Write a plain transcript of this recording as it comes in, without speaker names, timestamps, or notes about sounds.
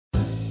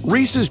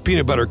Reese's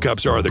peanut butter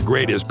cups are the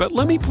greatest, but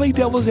let me play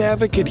devil's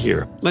advocate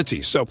here. Let's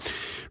see. So,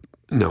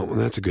 no,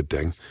 that's a good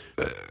thing.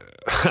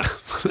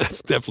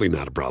 That's definitely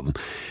not a problem.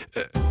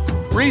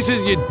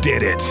 Reese's, you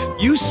did it.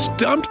 You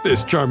stumped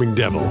this charming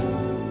devil.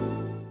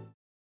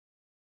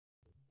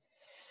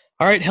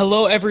 All right.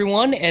 Hello,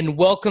 everyone, and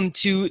welcome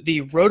to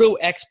the Roto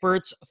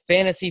Experts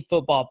Fantasy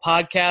Football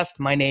Podcast.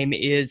 My name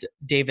is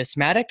Davis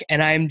Maddock,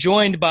 and I am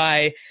joined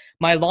by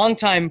my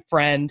longtime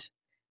friend,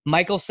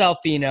 Michael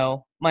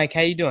Salfino. Mike,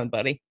 how you doing,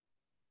 buddy?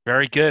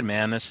 Very good,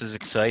 man. This is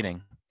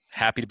exciting.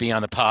 Happy to be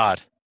on the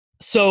pod.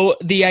 So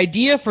the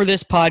idea for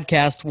this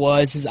podcast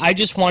is I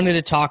just wanted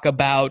to talk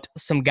about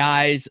some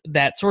guys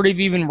that sort of,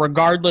 even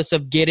regardless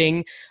of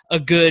getting a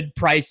good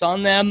price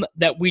on them,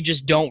 that we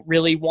just don't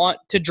really want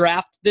to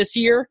draft this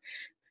year.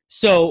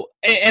 So,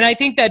 and I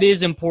think that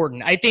is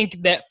important. I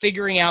think that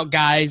figuring out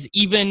guys,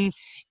 even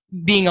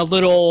being a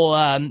little,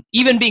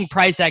 even being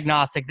price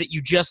agnostic, that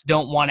you just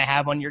don't want to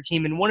have on your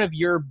team. And one of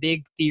your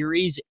big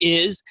theories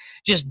is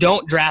just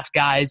don't draft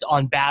guys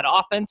on bad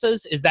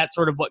offenses. Is that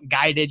sort of what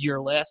guided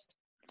your list?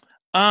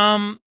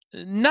 Not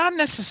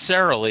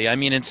necessarily. I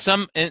mean,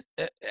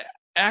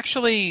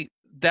 actually,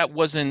 that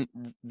wasn't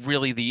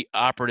really the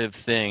operative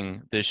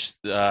thing with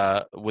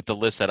the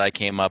list that I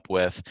came up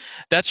with.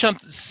 That's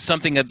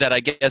something that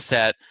I guess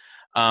that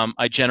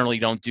I generally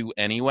don't do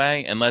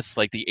anyway, unless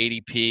like the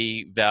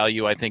ADP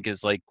value I think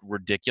is like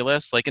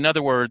ridiculous. Like, in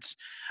other words,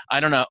 I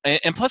don't know.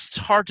 And plus it's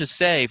hard to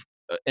say,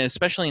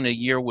 especially in a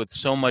year with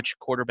so much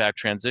quarterback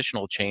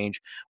transitional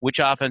change, which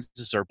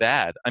offenses are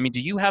bad. I mean,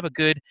 do you have a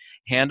good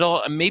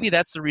handle? Maybe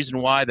that's the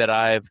reason why that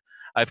I've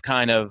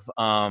kind of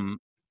I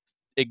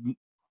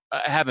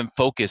haven't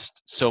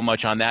focused so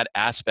much on that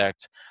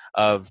aspect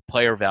of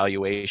player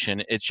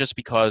valuation. It's just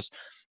because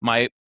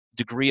my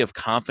degree of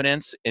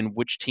confidence in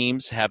which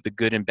teams have the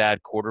good and bad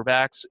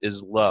quarterbacks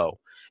is low.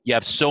 You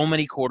have so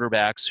many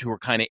quarterbacks who are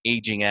kind of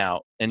aging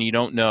out, and you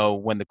don't know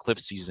when the cliff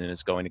season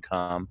is going to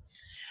come.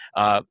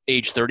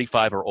 Age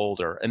 35 or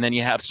older. And then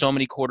you have so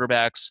many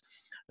quarterbacks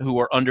who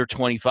are under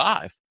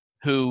 25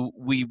 who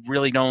we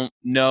really don't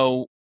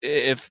know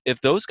if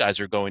those guys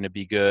are going to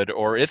be good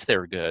or if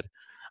they're good.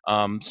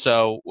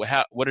 So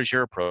what is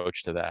your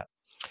approach to that?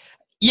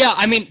 Yeah,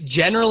 I mean,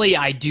 generally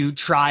I do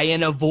try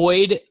and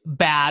avoid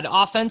bad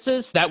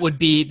offenses. That would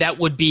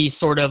be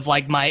sort of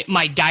like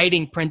my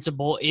guiding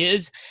principle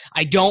is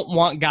I don't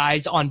want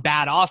guys on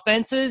bad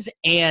offenses,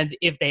 and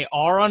if they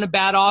are on a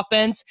bad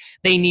offense,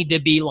 they need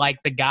to be like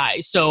the guy.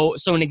 So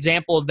an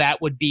example of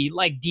that would be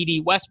like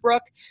D.D.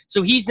 Westbrook.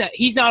 So he's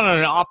not on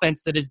an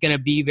offense that is going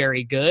to be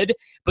very good,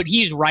 but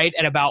he's right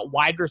at about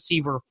wide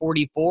receiver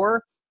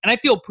 44, and I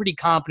feel pretty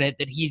confident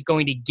that he's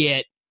going to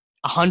get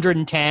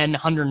 110,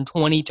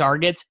 120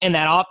 targets in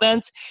that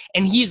offense.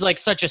 And he's like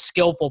such a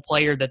skillful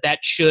player that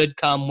should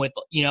come with,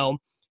 2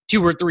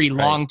 or 3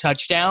 long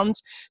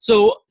touchdowns.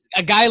 So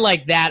a guy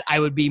like that, I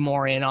would be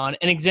more in on.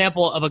 An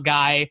example of a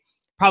guy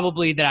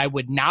probably that I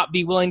would not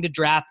be willing to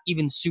draft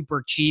even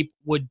super cheap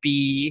would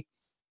be,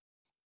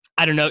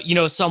 I don't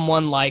know,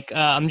 someone like,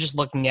 I'm just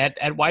looking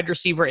at wide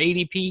receiver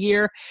ADP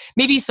here.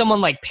 Maybe someone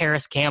like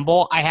Paris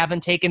Campbell I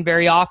haven't taken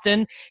very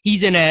often.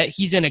 He's in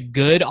a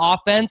good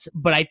offense,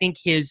 but I think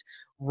his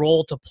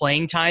role to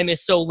playing time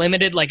is so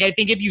limited. Like, I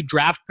think if you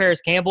draft Paris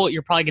Campbell,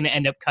 you're probably going to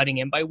end up cutting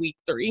him by week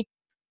 3.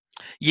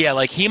 Yeah,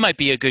 like he might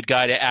be a good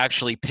guy to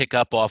actually pick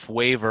up off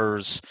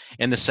waivers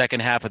in the second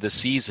half of the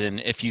season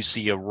if you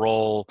see a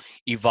role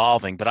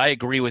evolving. But I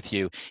agree with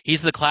you.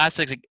 He's the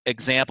classic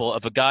example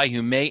of a guy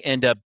who may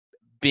end up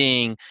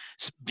being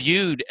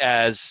viewed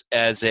as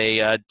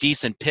a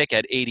decent pick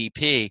at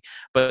ADP,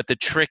 but the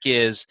trick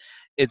is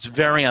it's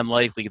very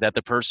unlikely that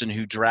the person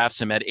who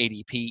drafts him at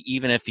ADP,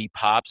 even if he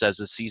pops as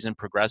the season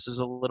progresses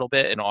a little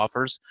bit and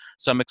offers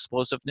some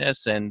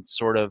explosiveness and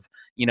sort of,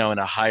 in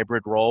a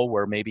hybrid role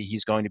where maybe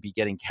he's going to be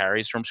getting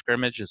carries from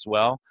scrimmage as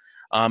well,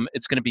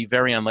 it's going to be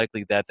very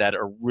unlikely that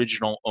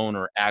original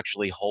owner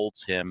actually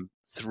holds him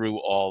through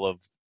all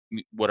of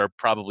what are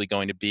probably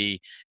going to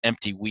be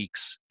empty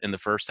weeks in the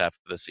first half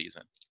of the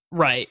season.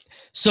 Right.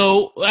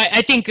 So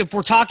I think if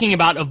we're talking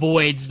about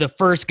avoids, the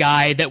first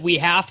guy that we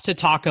have to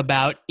talk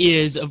about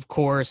is, of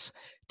course,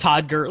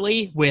 Todd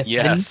Gurley with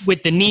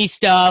the knee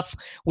stuff,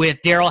 with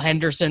Darrell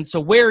Henderson. So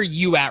where are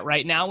you at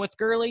right now with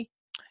Gurley?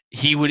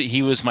 He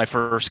was my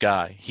first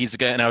guy. He's the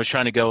guy, and I was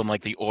trying to go in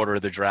like the order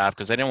of the draft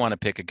because I didn't want to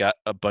pick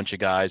a bunch of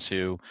guys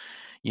who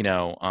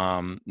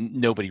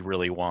nobody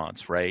really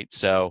wants, right?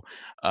 So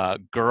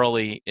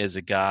Gurley is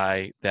a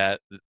guy that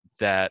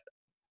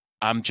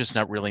I'm just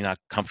not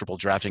comfortable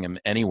drafting him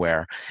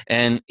anywhere.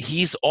 And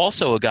he's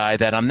also a guy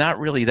that I'm not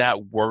really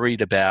that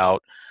worried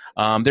about.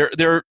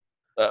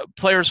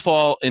 Players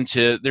fall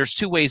into – there's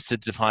 2 ways to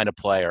define a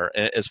player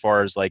as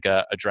far as like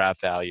a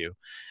draft value.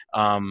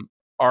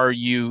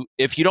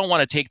 If you don't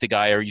want to take the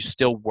guy, are you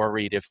still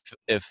worried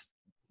if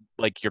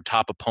like your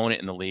top opponent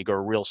in the league or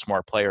a real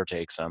smart player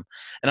takes him?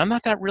 And I'm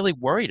not that really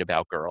worried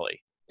about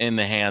Gurley. in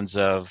the hands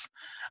of,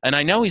 and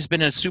I know he's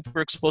been a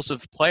super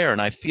explosive player,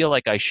 and I feel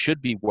like I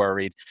should be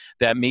worried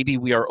that maybe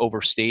we are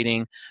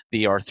overstating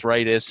the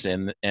arthritis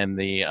and in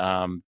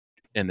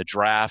the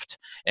draft,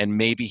 and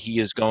maybe he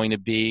is going to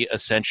be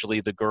essentially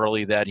the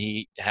Gurley that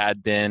he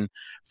had been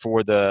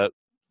for the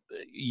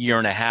year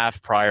and a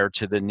half prior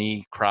to the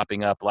knee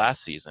cropping up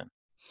last season.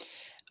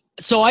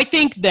 So I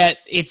think that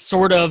it's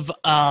sort of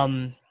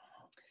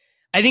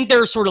I think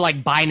there are sort of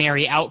like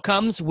binary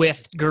outcomes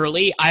with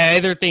Gurley. I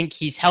either think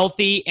he's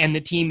healthy and the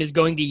team is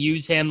going to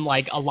use him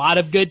like a lot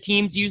of good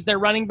teams use their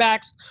running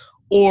backs,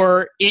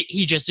 or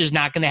he just is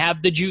not going to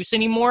have the juice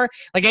anymore.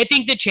 Like, I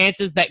think the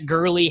chances that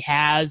Gurley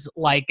has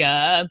like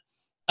an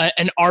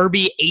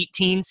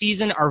RB18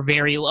 season are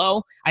very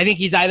low. I think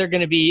he's either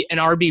going to be an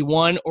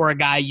RB1 or a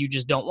guy you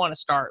just don't want to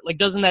start. Like,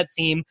 doesn't that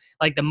seem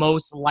like the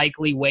most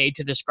likely way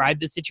to describe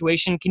the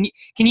situation? Can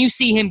you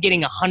see him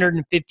getting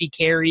 150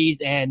 carries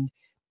and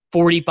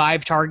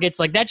 45 targets?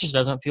 Like, that just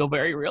doesn't feel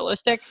very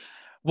realistic.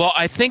 Well,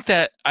 I think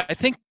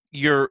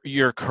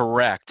you're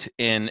correct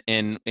in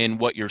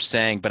what you're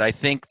saying, but I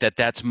think that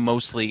that's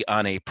mostly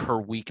on a per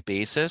week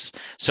basis.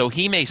 So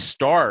he may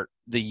start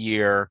the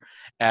year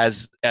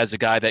as a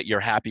guy that you're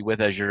happy with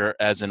as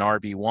an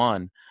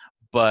RB1,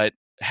 but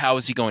how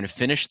is he going to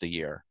finish the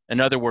year? In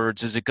other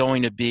words, is it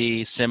going to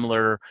be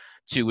similar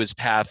to his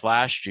path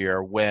last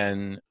year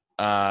when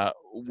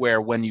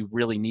you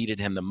really needed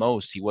him the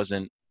most, he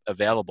wasn't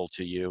available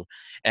to you,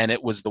 and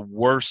it was the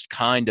worst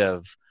kind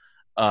of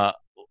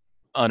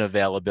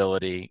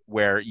unavailability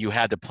where you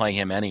had to play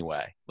him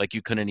anyway? Like,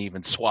 you couldn't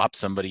even swap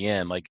somebody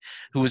in. Like,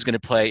 who was going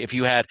to play if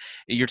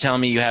you're telling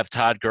me you have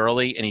Todd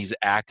Gurley and he's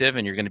active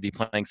and you're going to be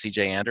playing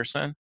CJ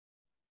Anderson?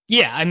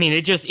 Yeah, I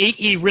mean,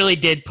 he really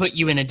did put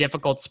you in a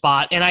difficult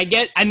spot.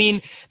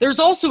 And there's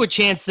also a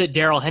chance that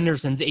Darrell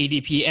Henderson's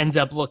ADP ends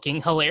up looking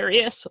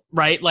hilarious,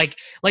 right? Like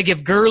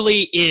if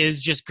Gurley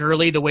is just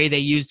Gurley the way they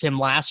used him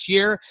last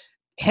year,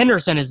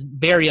 Henderson is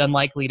very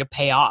unlikely to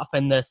pay off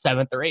in the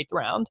 7th or 8th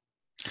round.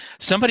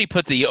 Somebody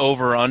put the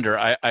over-under.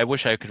 I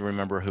wish I could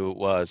remember who it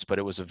was, but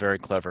it was a very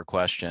clever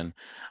question.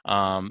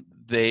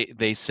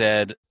 They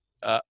said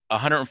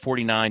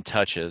 149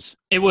 touches.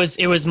 It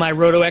was my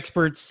Roto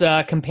Experts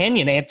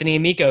companion, Anthony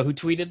Amico, who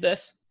tweeted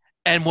this.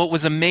 And what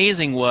was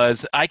amazing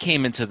was I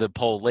came into the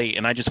poll late,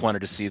 and I just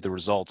wanted to see the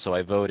results, so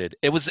I voted.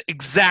 It was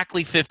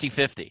exactly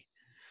 50-50.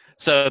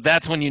 So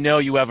that's when you know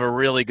you have a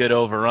really good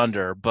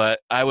over-under. But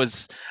I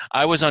was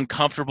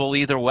uncomfortable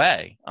either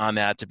way on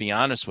that, to be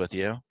honest with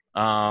you.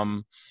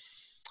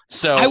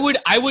 So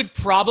I would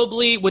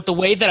probably, with the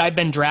way that I've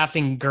been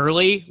drafting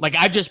Gurley, like,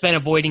 I've just been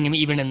avoiding him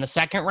even in the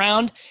 2nd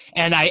round.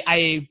 And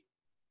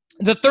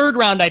the 3rd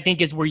round, I think,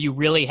 is where you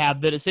really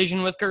have the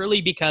decision with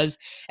Gurley, because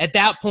at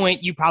that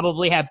point you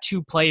probably have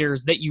 2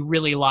 players that you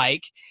really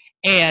like.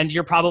 And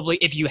you're probably,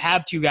 if you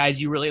have 2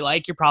 guys you really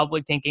like, you're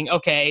probably thinking,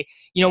 okay,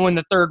 in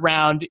the 3rd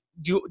round,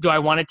 do I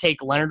want to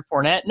take Leonard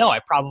Fournette? No,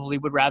 I probably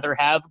would rather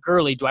have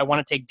Gurley. Do I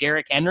want to take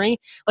Derrick Henry?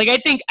 Like, I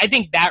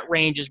think that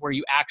range is where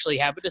you actually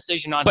have a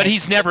decision on. But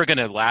he's never going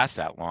to last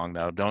that long,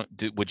 though.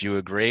 Would you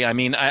agree? I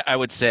mean, I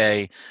would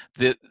say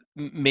that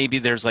maybe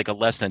there's like a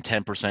less than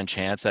 10%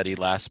 chance that he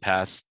lasts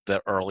past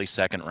the early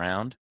 2nd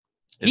round.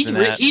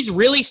 He's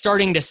really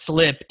starting to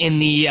slip in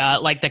the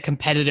the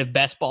competitive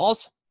best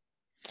balls.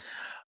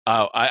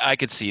 Oh, I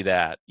could see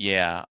that.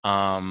 Yeah.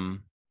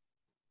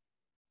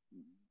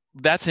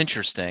 That's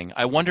interesting.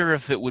 I wonder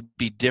if it would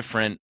be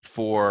different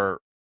for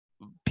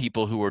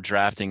people who are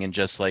drafting in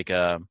just like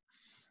an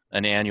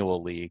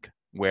annual league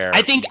where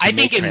I think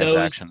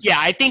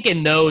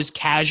in those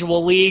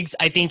casual leagues,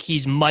 I think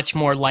he's much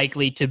more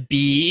likely to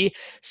be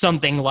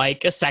something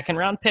like a 2nd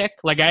round pick.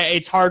 Like,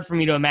 it's hard for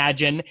me to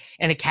imagine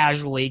in a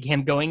casual league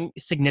him going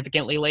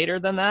significantly later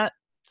than that.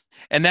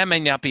 And that may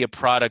not be a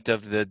product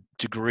of the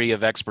degree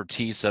of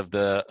expertise of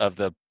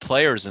the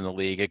players in the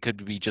league. It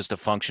could be just a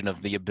function of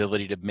the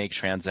ability to make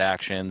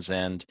transactions,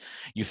 and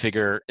you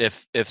figure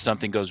if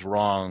something goes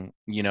wrong,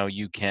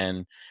 you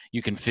can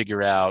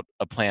figure out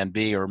a plan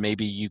B, or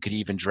maybe you could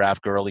even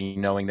draft Gurley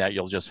knowing that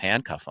you'll just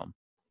handcuff him.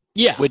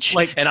 Yeah.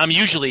 And I'm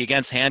usually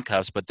against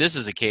handcuffs, but this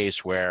is a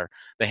case where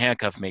the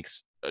handcuff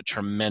makes a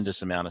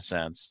tremendous amount of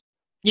sense.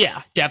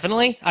 Yeah,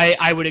 definitely.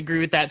 I would agree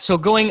with that. So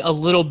going a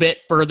little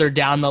bit further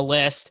down the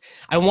list,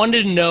 I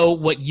wanted to know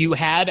what you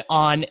had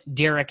on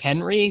Derrick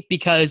Henry,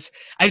 because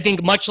I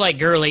think much like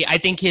Gurley, I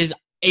think his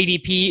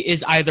ADP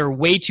is either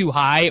way too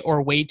high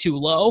or way too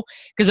low.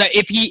 Because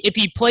if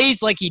he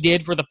plays like he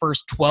did for the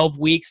first 12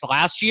 weeks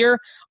last year,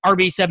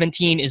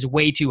 RB17 is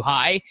way too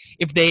high.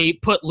 If they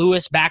put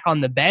Lewis back on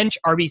the bench,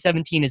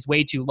 RB17 is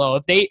way too low.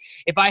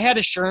 If I had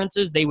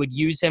assurances they would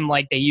use him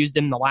like they used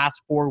him the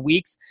last 4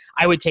 weeks,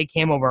 I would take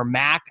him over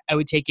Mac. I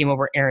would take him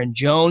over Aaron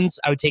Jones.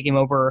 I would take him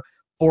over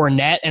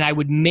Fournette, and I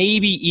would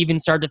maybe even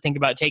start to think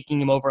about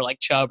taking him over like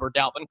Chubb or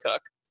Dalvin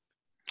Cook.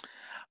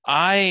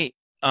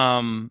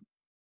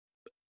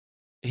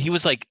 he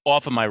was like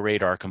off of my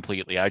radar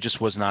completely. I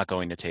just was not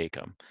going to take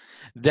him.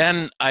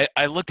 Then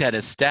I looked at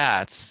his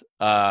stats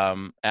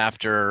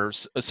after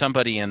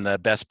somebody in the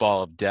best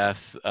ball of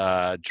death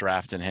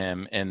drafted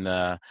him in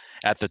the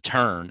at the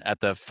turn at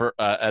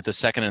the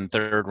second and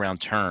third round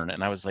turn,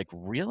 and I was like,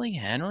 really,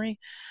 Henry?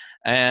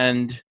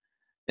 And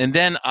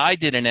then I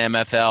did an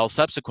MFL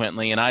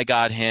subsequently, and I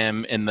got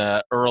him in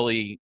the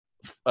early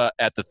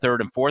at the third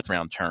and fourth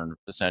round turn,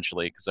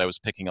 essentially, because I was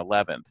picking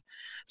 11th.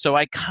 So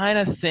I kind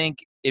of think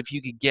if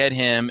you could get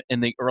him in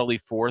the early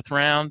fourth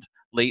round,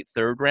 late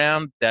third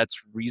round,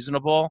 that's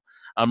reasonable.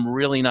 I'm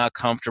really not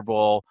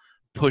comfortable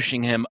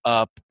pushing him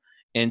up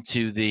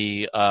into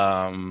the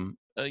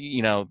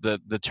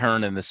the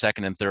turn in the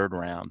second and third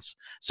rounds.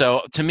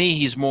 So to me,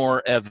 he's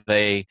more of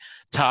a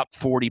top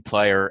 40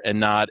 player and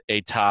not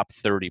a top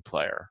 30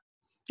 player.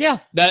 Yeah,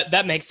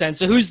 that makes sense.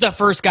 So who's the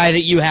first guy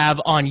that you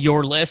have on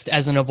your list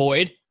as an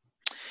avoid?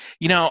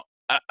 You know,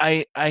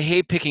 I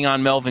hate picking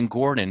on Melvin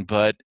Gordon,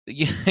 but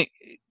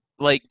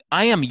like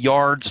I am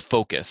yards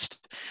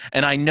focused,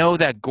 and I know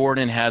that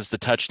Gordon has the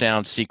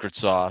touchdown secret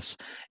sauce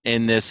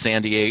in this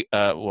San Diego,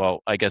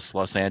 well, I guess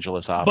Los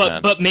Angeles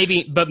offense. But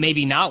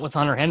maybe not with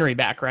Hunter Henry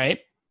back, right?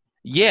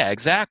 Yeah,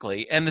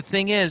 exactly. And the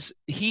thing is,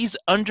 he's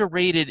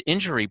underrated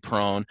injury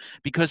prone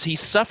because he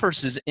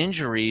suffers his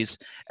injuries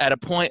at a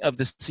point of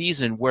the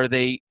season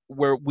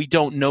where we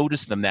don't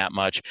notice them that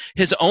much.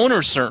 His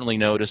owners certainly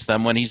notice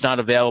them when he's not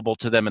available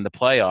to them in the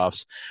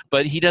playoffs,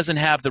 but he doesn't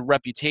have the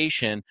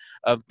reputation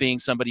of being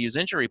somebody who's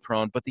injury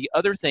prone. But the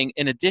other thing,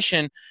 in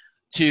addition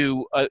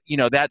to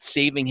that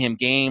saving him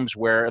games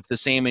where if the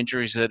same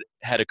injuries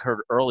had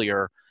occurred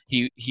earlier,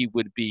 he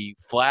would be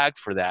flagged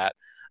for that.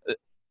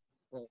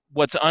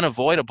 What's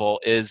unavoidable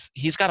is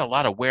he's got a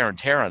lot of wear and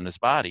tear on his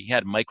body. He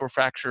had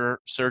microfracture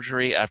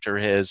surgery after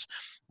his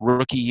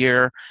rookie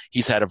year.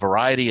 He's had a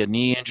variety of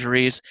knee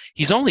injuries.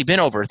 He's only been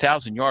over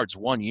 1,000 yards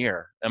 1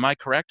 year. Am I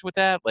correct with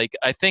that? Like,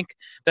 I think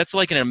that's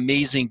like an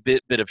amazing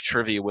bit of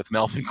trivia with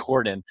Melvin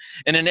Gordon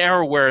in an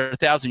era where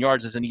 1,000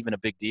 yards isn't even a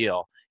big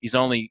deal. He's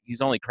only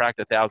cracked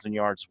 1,000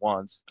 yards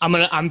once.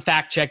 I'm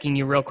fact checking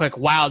you real quick.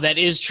 Wow, that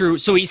is true.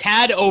 So he's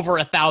had over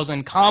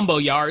 1,000 combo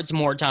yards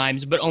more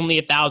times, but only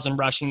 1,000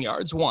 rushing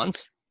yards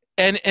once.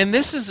 And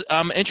this is,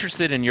 I'm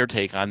interested in your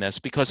take on this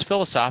because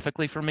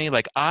philosophically for me,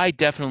 like I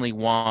definitely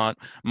want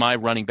my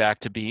running back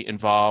to be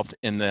involved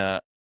in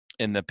the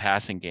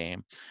passing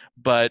game,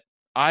 but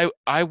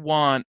I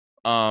want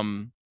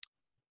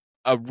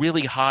a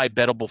really high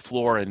bettable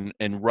floor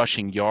and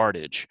rushing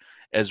yardage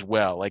as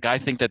well. Like I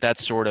think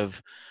that's sort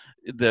of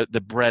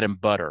the bread and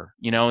butter,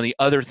 and the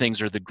other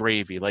things are the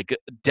gravy. Like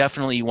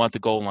definitely you want the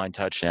goal line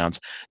touchdowns.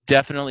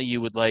 Definitely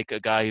you would like a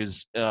guy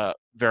who's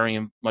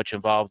very much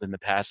involved in the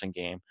passing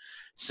game,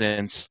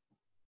 since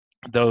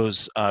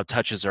those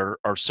touches are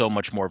so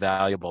much more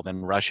valuable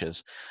than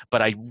rushes.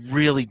 But I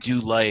really do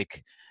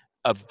like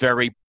a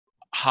very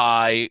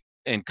high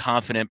and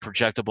confident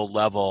projectable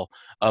level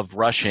of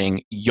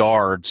rushing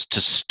yards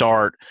to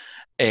start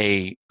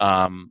a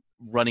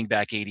running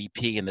back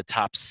ADP in the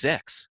top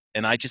 6.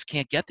 And I just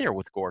can't get there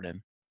with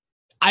Gordon.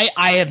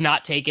 I have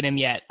not taken him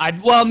yet.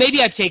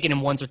 Maybe I've taken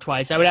him once or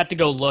twice. I would have to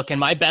go look in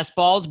my best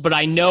balls, but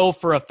I know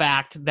for a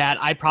fact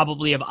that I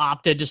probably have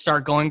opted to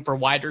start going for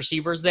wide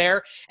receivers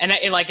there. And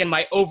like in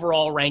my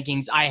overall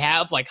rankings, I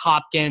have like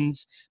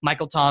Hopkins,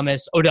 Michael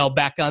Thomas, Odell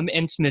Beckham,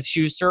 and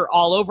Smith-Schuster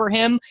all over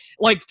him.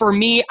 Like for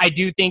me, I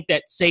do think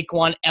that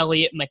Saquon,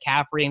 Elliott,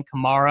 McCaffrey, and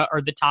Kamara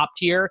are the top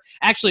tier.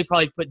 Actually,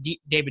 probably put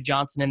David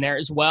Johnson in there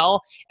as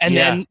well, and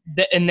then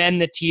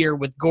the tier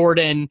with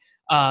Gordon.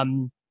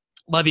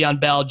 Le'Veon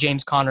Bell,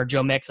 James Conner,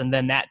 Joe Mixon,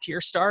 then that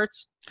tier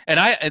starts. And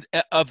I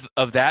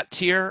of that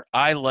tier,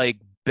 I like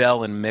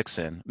Bell and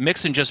Mixon.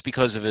 Mixon just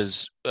because of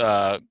his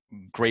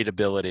great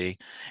ability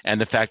and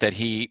the fact that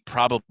he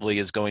probably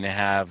is going to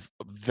have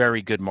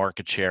very good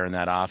market share in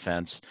that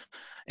offense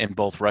in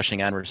both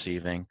rushing and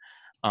receiving.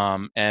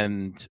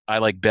 And I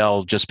like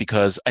Bell just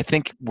because I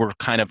think we're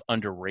kind of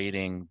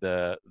underrating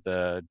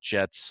the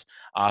Jets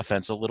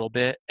offense a little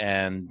bit,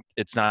 and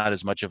it's not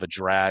as much of a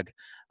drag,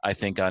 I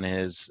think, on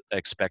his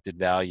expected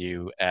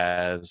value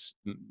as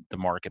the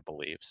market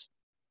believes.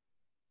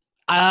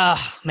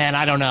 Man,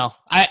 I don't know.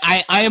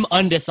 I am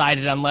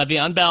undecided on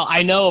Le'Veon Bell.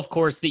 I know, of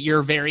course, that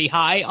you're very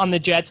high on the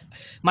Jets.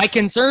 My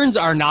concerns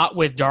are not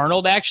with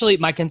Darnold, actually.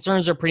 My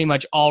concerns are pretty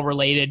much all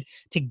related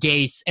to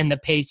Gase and the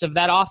pace of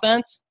that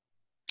offense.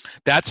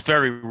 That's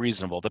very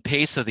reasonable. The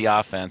pace of the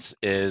offense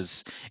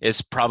is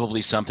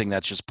probably something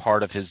that's just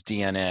part of his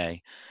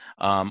DNA.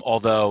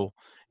 Although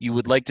you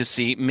would like to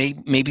see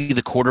maybe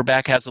the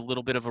quarterback has a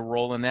little bit of a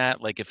role in that.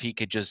 Like if he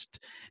could just,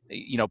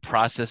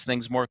 process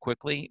things more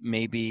quickly,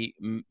 maybe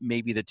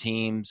the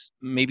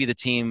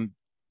team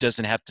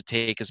doesn't have to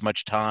take as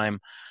much time,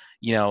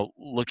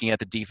 looking at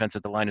the defense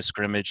at the line of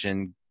scrimmage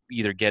and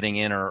either getting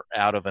in or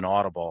out of an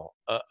audible.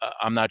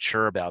 I'm not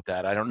sure about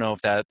that. I don't know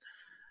if that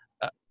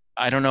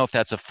I don't know if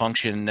that's a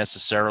function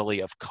necessarily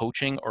of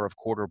coaching or of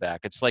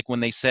quarterback. It's like when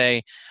they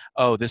say,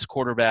 oh, this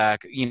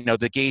quarterback,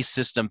 the Gase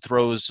system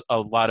throws a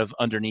lot of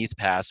underneath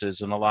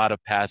passes and a lot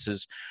of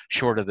passes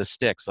short of the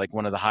sticks, like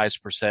one of the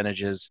highest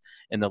percentages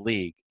in the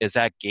league. Is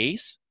that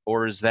Gase,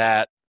 or is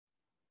that,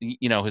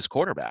 his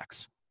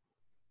quarterbacks?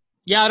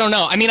 Yeah, I don't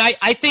know. I mean,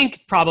 I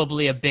think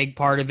probably a big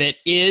part of it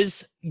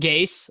is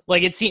Gase.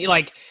 Like, it seems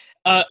like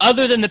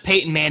other than the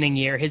Peyton Manning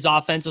year, his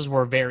offenses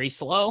were very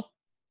slow.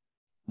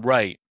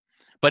 Right.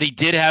 But he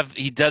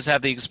does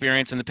have the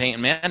experience in the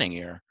Peyton Manning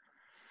year.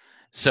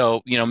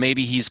 So,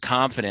 maybe he's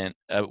confident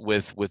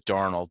with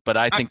Darnold, but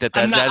I think that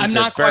is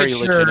a very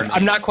legitimate.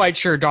 I'm not quite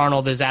sure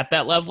Darnold is at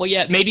that level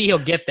yet. Maybe he'll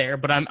get there,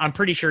 but I'm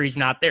pretty sure he's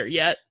not there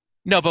yet.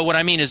 No, but what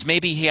I mean is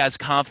maybe he has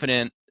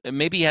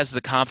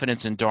the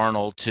confidence in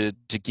Darnold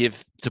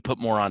to put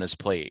more on his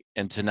plate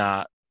and to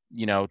not,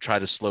 try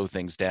to slow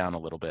things down a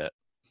little bit.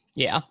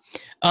 Yeah.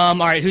 All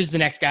right. Who's the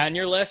next guy on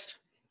your list?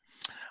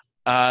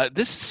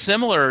 This is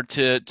similar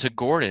to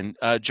Gordon,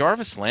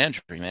 Jarvis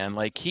Landry, man.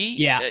 Like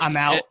I'm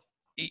out.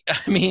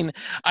 I mean,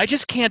 I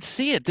just can't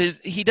see it.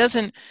 He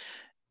doesn't.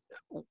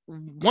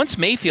 Once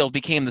Mayfield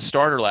became the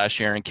starter last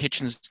year and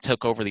Kitchens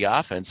took over the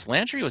offense,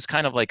 Landry was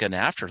kind of like an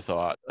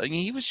afterthought. I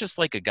mean, he was just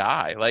like a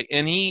guy.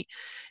 And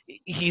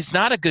he's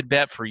not a good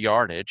bet for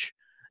yardage.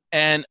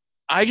 And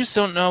I just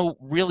don't know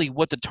really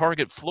what the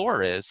target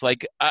floor is.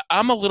 Like,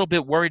 I'm a little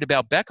bit worried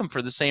about Beckham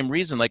for the same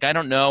reason. Like, I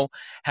don't know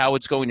how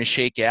it's going to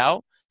shake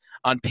out.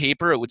 On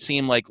paper, it would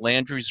seem like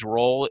Landry's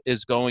role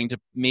is going to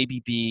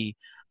maybe be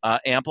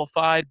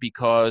amplified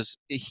because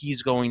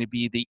he's going to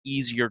be the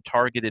easier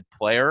targeted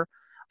player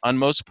on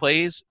most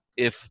plays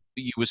if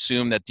you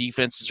assume that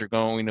defenses are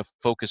going to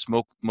focus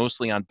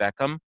mostly on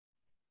Beckham.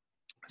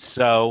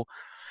 So,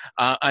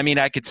 I mean,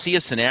 I could see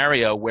a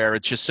scenario where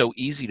it's just so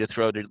easy to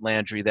throw to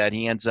Landry that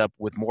he ends up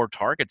with more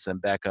targets than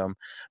Beckham,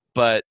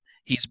 but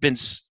he's been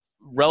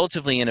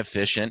relatively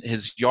inefficient.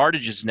 His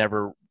yardage is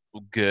never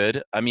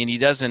good. I mean,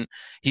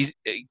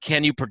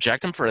 can you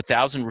project him for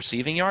 1,000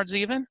 receiving yards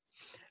even?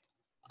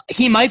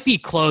 He might be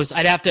close.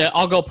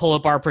 I'll go pull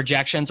up our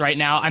projections right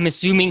now. I'm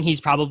assuming he's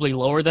probably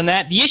lower than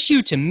that. The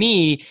issue to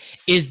me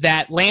is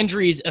that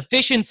Landry's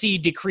efficiency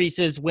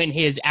decreases when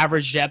his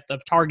average depth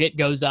of target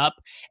goes up.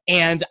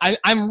 And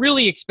I'm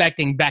really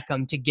expecting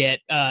Beckham to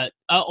get a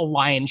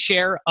lion's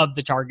share of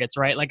the targets,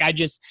 right? Like, I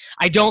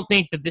don't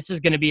think that this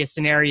is going to be a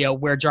scenario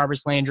where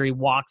Jarvis Landry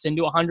walks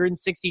into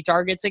 160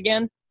 targets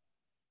again.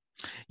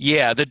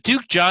 Yeah, the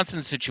Duke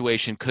Johnson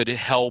situation could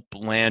help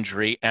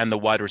Landry and the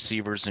wide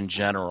receivers in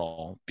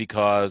general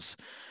because,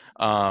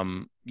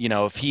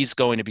 if he's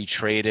going to be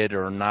traded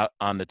or not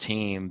on the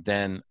team,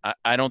 then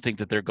I don't think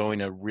that they're going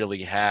to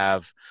really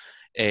have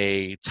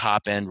a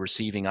top-end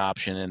receiving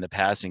option in the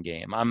passing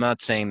game. I'm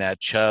not saying that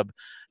Chubb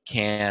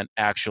can't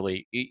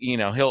actually,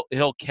 he'll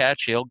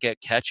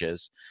get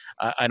catches.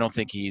 I don't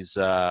think he's,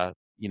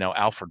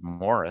 Alfred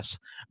Morris,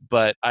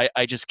 but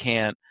I just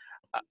can't.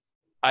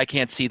 I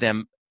can't see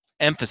them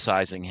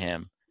emphasizing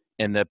him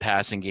in the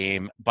passing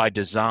game by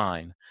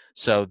design.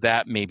 So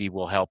that maybe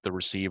will help the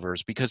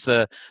receivers because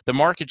the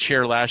market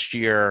share last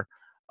year,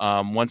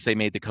 once they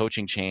made the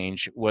coaching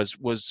change,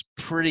 was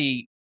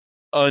pretty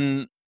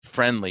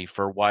unfriendly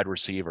for wide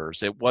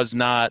receivers. It was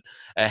not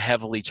a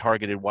heavily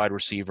targeted wide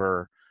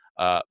receiver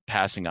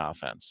passing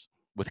offense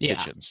with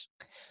Kitchens.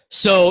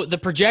 So the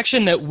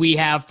projection that we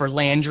have for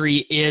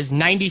Landry is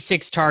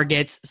 96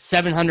 targets,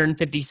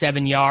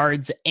 757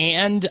 yards,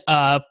 and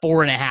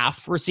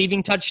 4.5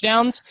 receiving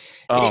touchdowns.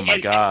 Oh my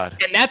God!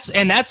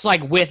 And that's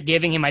like with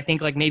giving him, I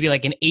think, like maybe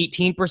like an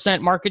 18%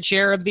 market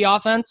share of the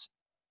offense.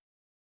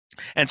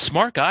 And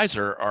smart guys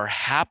are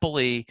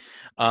happily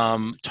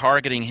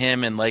targeting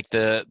him in like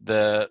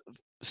the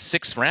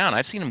 6th round.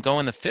 I've seen him go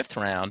in the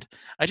 5th round.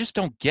 I just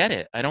don't get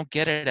it. I don't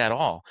get it at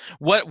all.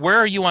 Where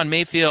are you on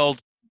Mayfield?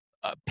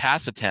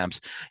 Pass attempts,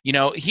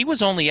 he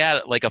was only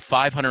at like a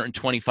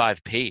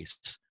 525 pace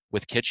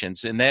with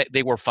Kitchens, and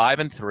they were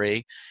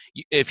 5-3.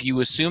 If you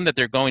assume that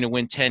they're going to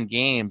win 10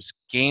 games,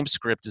 game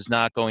script is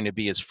not going to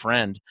be his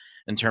friend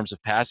in terms of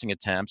passing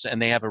attempts,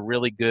 and they have a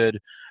really good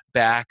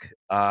back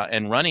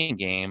and running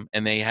game,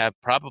 and they have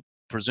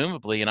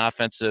presumably an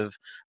offensive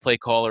play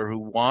caller who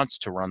wants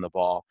to run the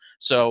ball.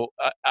 So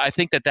I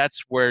think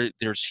that's where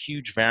there's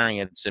huge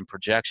variance in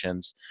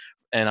projections,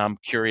 and I'm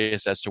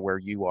curious as to where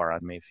you are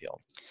on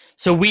Mayfield.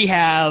 So we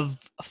have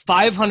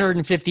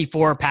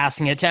 554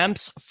 passing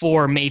attempts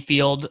for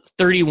Mayfield,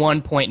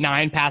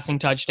 31.9 passing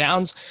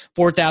touchdowns,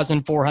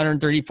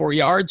 4,434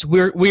 yards.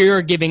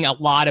 We're giving a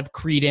lot of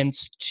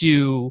credence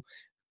to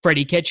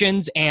Freddie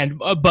Kitchens and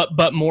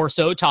but more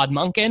so Todd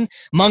Monken.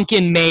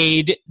 Monken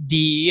made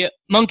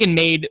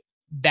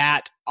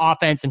that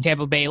offense in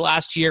Tampa Bay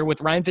last year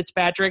with Ryan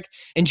Fitzpatrick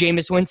and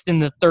Jameis Winston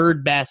the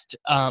third best.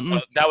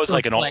 That was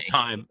like an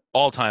all-time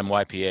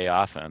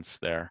YPA offense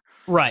there.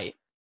 Right.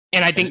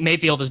 And I think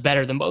Mayfield is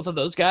better than both of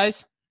those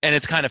guys. And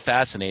it's kind of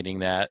fascinating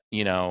that,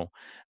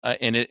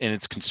 and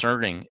it's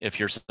concerning if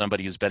you're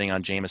somebody who's betting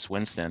on Jameis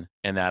Winston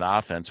in that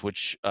offense,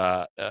 which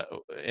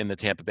in the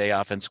Tampa Bay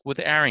offense with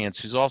Arians,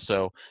 who's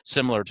also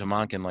similar to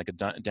Monken, like a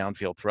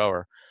downfield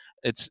thrower.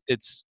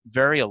 It's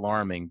very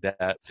alarming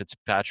that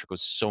Fitzpatrick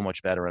was so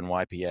much better in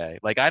YPA.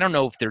 Like, I don't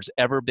know if there's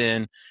ever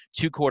been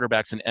two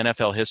quarterbacks in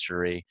NFL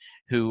history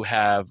who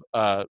have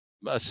a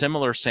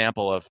similar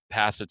sample of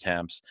pass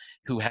attempts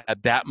who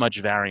had that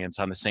much variance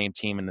on the same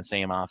team in the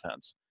same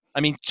offense. I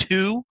mean,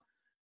 2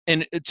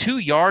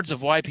 yards of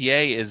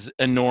YPA is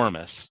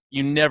enormous.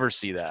 You never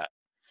see that.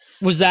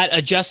 Was that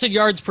adjusted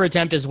yards per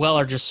attempt as well,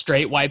 or just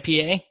straight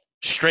YPA?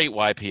 Straight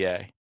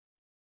YPA.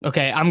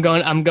 Okay, I'm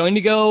going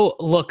to go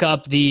look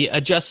up the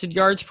adjusted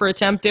yards per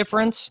attempt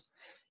difference.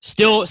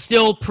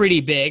 Still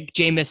pretty big.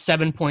 Jameis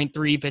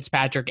 7.3,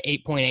 Fitzpatrick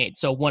 8.8,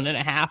 so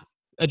 1.5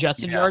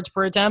 adjusted yards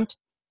per attempt.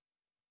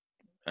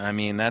 I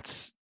mean,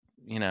 that's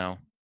a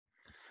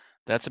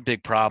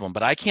big problem.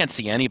 But I can't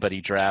see anybody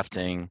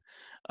drafting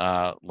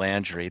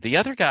Landry. The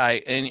other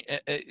guy, and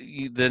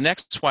the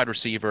next wide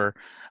receiver,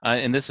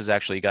 and this is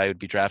actually a guy who'd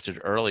be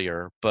drafted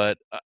earlier, but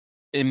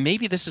and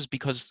maybe this is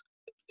because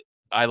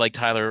I like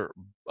Tyler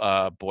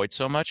Boyd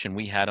so much, and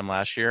we had him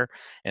last year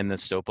in the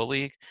Stopa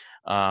League.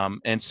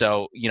 And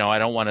so, I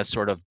don't want to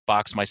sort of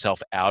box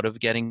myself out of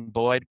getting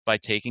Boyd by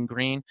taking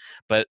Green,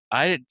 but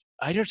I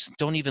just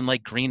don't even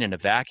like Green in a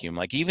vacuum.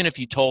 Like, even if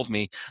you told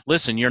me,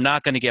 listen, you're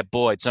not going to get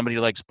Boyd, somebody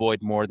likes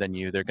Boyd more than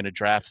you, they're going to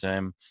draft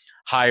him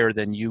higher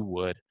than you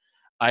would.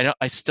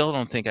 I still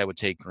don't think I would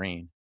take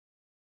Green.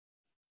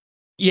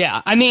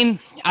 Yeah, I mean,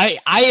 I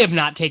have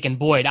not taken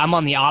Boyd. I'm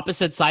on the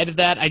opposite side of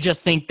that. I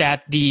just think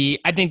that the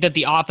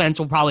offense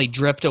will probably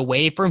drift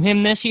away from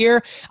him this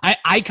year.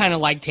 I kind of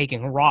like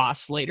taking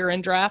Ross later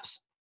in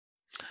drafts.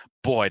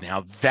 Boy,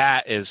 now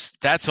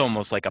that's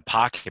almost like a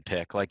pocket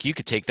pick. Like, you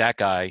could take that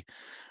guy.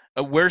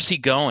 Where's he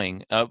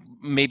going?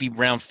 Maybe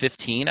round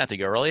 15 at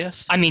the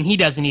earliest. I mean, he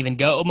doesn't even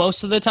go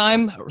most of the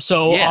time.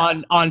 So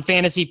yeah. on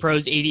Fantasy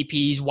Pros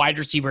ADPs, wide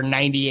receiver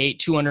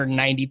 98,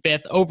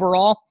 295th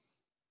overall.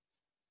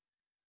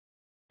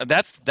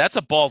 That's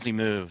a ballsy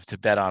move to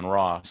bet on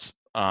Ross.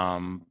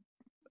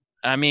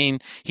 I mean,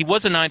 he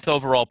was a 9th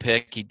overall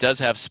pick. He does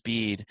have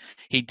speed.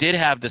 He did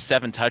have the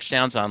 7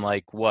 touchdowns on,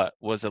 like, what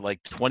was it,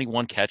 like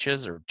 21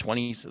 catches or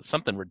 20,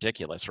 something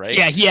ridiculous, right?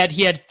 Yeah,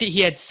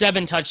 he had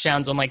 7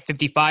 touchdowns on like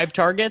 55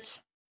 targets.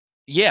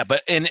 Yeah,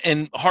 but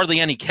and hardly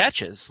any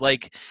catches.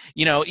 Like,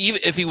 even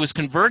if he was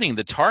converting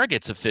the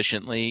targets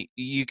efficiently,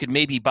 you could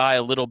maybe buy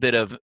a little bit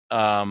of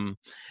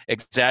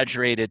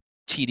exaggerated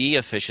TD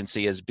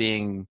efficiency as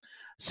being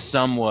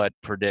somewhat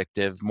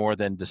predictive more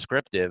than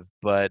descriptive,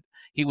 but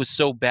he was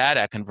so bad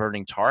at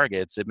converting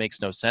targets, it makes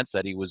no sense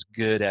that he was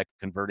good at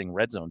converting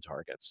red zone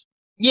targets.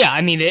 Yeah, I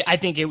mean, I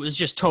think it was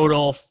just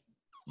total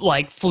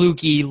like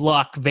fluky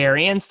luck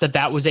variance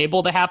that was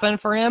able to happen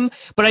for him.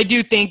 But I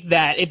do think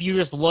that if you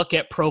just look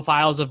at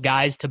profiles of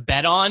guys to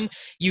bet on,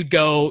 you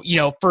go,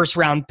 first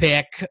round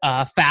pick,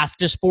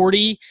 fastest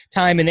 40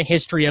 time in the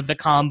history of the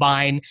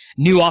combine,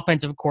 new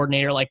offensive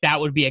coordinator, like that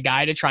would be a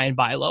guy to try and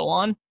buy low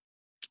on.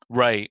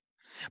 Right.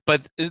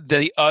 But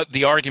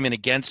the argument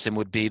against him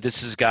would be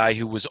this is a guy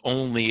who was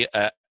only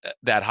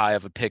that high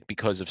of a pick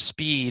because of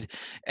speed.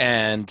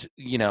 And,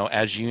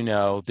 as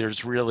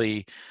there's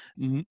really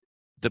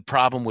the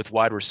problem with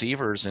wide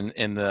receivers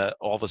and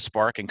all the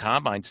spark and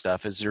combine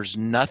stuff is there's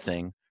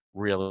nothing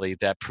really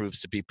that proves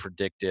to be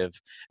predictive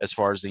as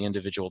far as the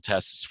individual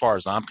tests, as far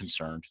as I'm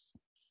concerned.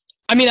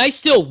 I mean, I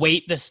still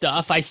weight the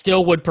stuff. I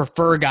still would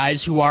prefer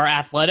guys who are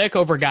athletic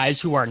over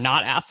guys who are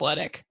not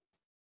athletic.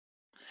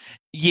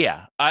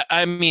 Yeah,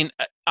 I mean,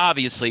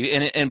 obviously,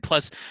 and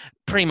plus,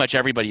 pretty much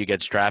everybody who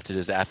gets drafted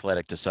is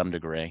athletic to some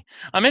degree.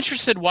 I'm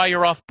interested why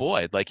you're off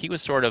Boyd. Like, he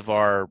was sort of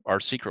our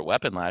secret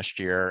weapon last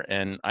year,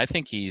 and I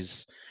think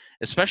he's,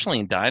 especially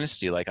in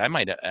Dynasty, like I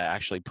might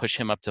actually push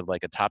him up to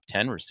like a top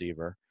 10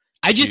 receiver.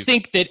 I just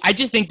think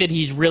that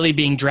he's really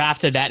being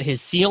drafted at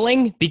his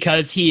ceiling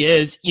because he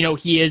is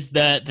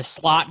the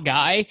slot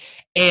guy,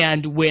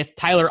 and with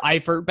Tyler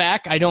Eifert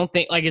back, I don't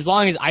think, like, as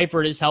long as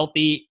Eifert is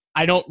healthy,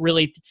 I don't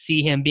really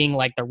see him being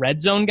like the red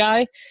zone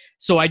guy.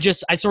 So I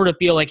sort of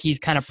feel like he's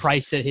kind of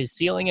priced at his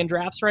ceiling in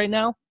drafts right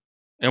now.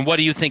 And what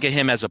do you think of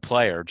him as a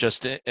player,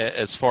 just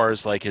as far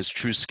as like his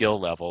true skill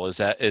level?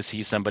 Is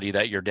he somebody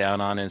that you're down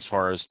on as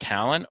far as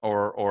talent,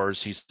 or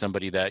is he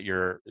somebody that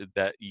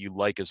you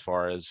like as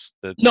far as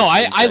the? No,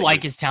 I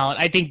like his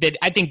talent. I think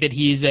that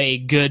he's a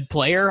good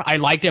player. I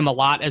liked him a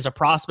lot as a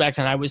prospect,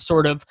 and I was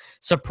sort of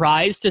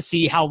surprised to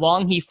see how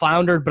long he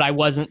floundered, but I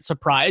wasn't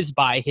surprised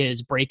by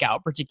his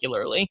breakout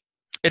particularly.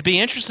 It'd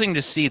be interesting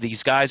to see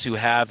these guys who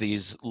have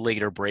these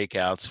later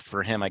breakouts.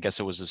 For him, I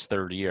guess it was his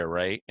 3rd year,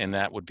 right? And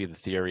that would be the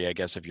theory, I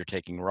guess, if you're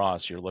taking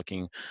Ross, you're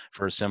looking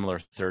for a similar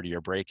 3rd-year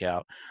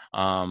breakout.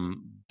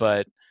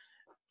 But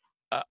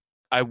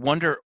I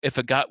wonder if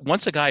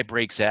once a guy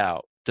breaks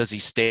out, does he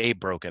stay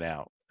broken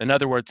out? In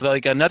other words,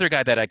 like another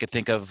guy that I could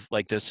think of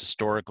like this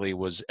historically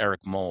was Eric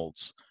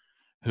Moulds,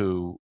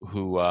 who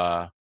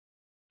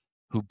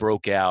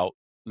broke out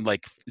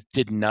like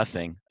did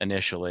nothing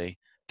initially,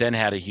 then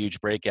had a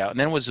huge breakout, and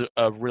then was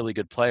a really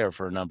good player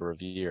for a number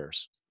of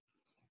years.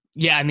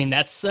 Yeah, I mean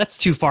that's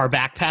too far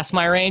back past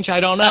my range. I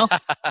don't know.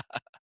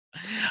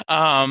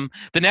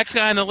 The next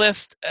guy on the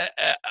list,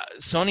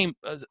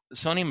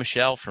 Sony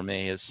Michel, for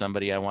me, is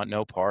somebody I want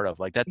no part of.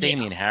 Like that Yeah.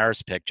 Damian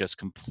Harris pick just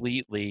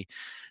completely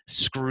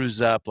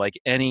screws up like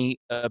any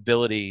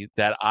ability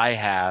that I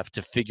have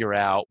to figure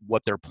out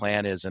what their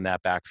plan is in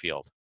that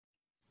backfield.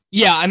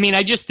 Yeah, I mean,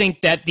 I just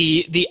think that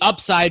the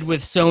upside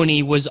with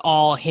Sony was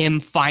all him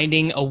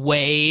finding a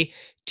way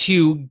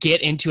to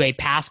get into a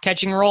pass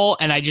catching role,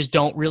 and I just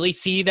don't really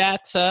see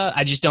that.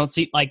 I just don't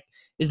see, like,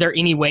 is there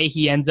any way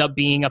he ends up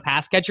being a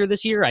pass catcher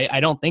this year? I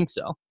don't think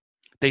so.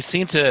 They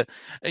seem to.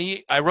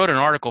 I wrote an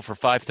article for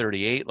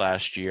 538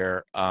 last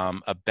year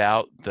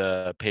about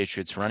the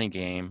Patriots running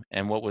game,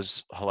 and what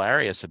was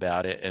hilarious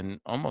about it and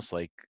almost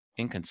like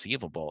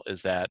inconceivable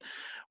is that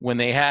when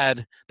they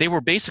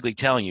were basically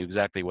telling you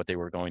exactly what they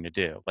were going to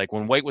do. Like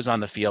when White was on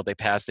the field, they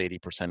passed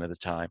 80% of the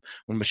time.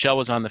 When Michelle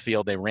was on the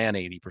field, they ran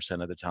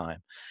 80% of the time,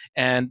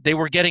 and they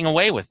were getting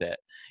away with it.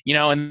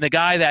 And the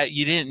guy that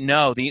you didn't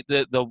know,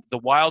 the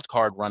wild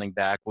card running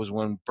back, was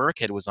when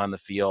Burkhead was on the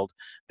field.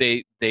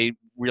 They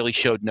really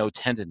showed no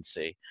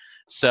tendency.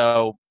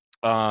 So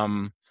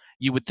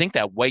you would think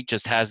that White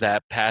just has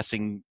that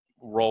passing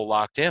role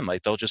locked in.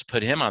 Like they'll just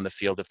put him on the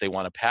field if they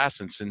want to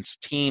pass. And since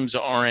teams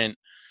aren't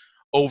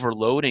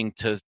overloading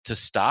to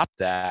stop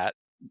that,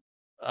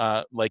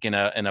 like in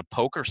a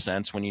poker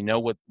sense, when you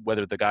know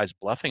whether the guy's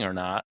bluffing or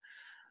not,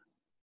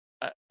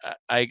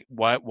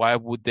 why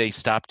would they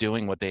stop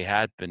doing what they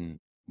have been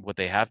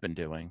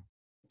doing?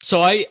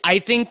 So I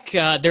think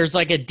there's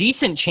like a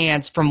decent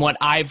chance, from what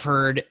I've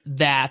heard,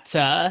 that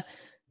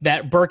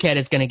that Burkhead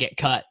is going to get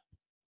cut.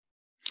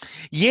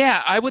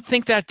 Yeah, I would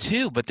think that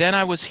too. But then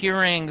I was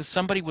hearing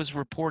somebody was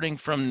reporting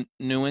from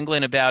New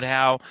England about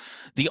how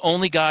the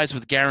only guys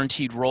with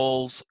guaranteed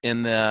roles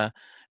in the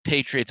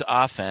Patriots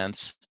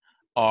offense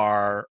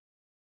are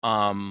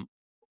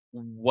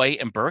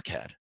White and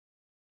Burkhead.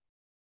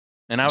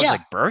 And I was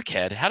like,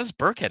 Burkhead? How does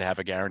Burkhead have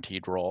a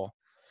guaranteed role?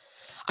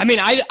 I mean,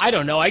 I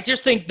don't know. I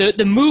just think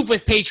the move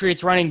with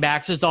Patriots running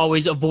backs is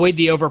always avoid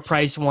the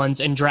overpriced ones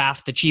and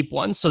draft the cheap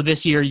ones. So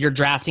this year you're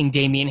drafting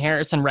Damian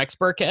Harris and Rex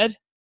Burkhead.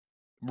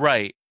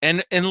 Right.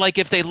 And like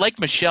if they like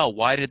Michelle,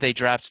 why did they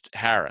draft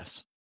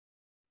Harris?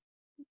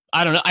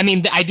 I don't know. I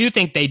mean, I do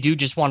think they do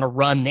just want to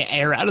run the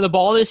air out of the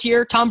ball this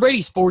year. Tom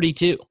Brady's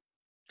 42.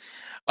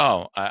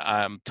 Oh,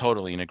 I'm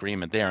totally in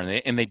agreement there,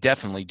 and they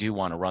definitely do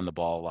want to run the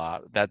ball a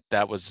lot.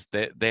 That was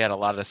they had a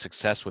lot of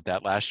success with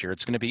that last year.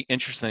 It's going to be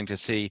interesting to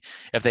see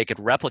if they could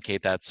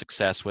replicate that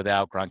success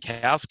without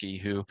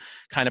Gronkowski, who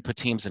kind of put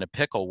teams in a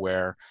pickle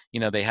where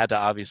they had to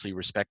obviously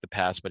respect the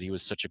pass, but he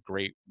was such a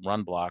great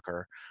run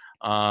blocker.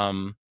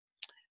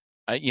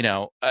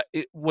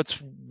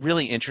 What's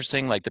really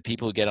interesting, like the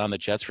people who get on the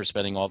Jets for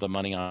spending all the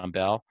money on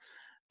Bell,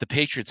 the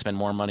Patriots spend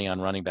more money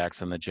on running backs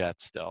than the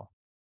Jets still.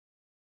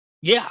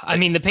 Yeah, I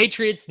mean the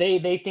Patriots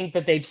they think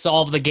that they've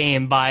solved the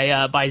game by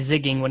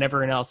zigging when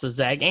everyone else is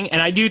zagging,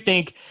 and I do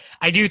think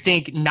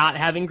not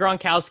having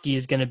Gronkowski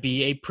is going to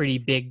be a pretty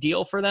big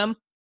deal for them.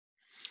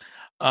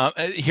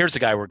 Here's a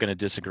guy we're going to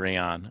disagree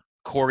on: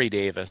 Corey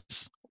Davis.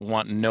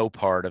 Want no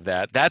part of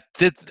that.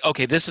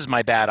 Okay, this is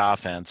my bad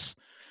offense.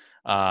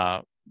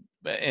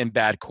 And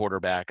bad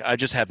quarterback. I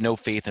just have no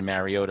faith in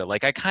Mariota.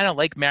 Like I kind of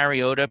like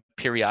Mariota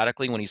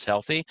periodically when he's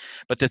healthy,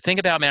 but the thing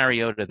about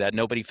Mariota that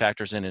nobody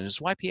factors in is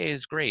YPA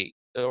is great,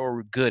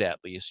 or good at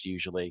least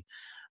usually,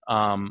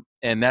 and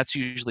that's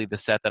usually the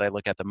set that I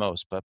look at the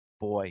most. But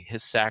boy,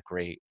 his sack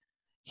rate,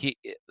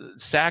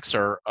 sacks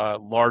are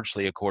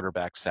largely a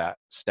quarterback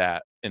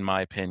stat in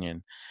my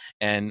opinion,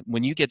 and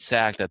when you get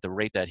sacked at the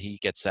rate that he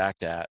gets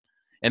sacked at.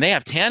 And they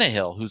have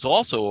Tannehill, who's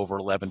also over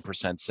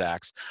 11%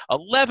 sacks.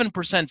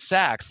 11%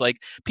 sacks. Like,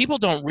 people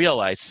don't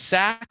realize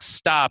sacks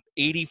stop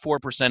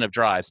 84% of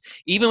drives.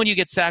 Even when you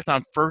get sacked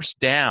on first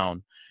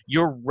down,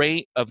 your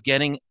rate of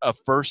getting a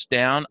first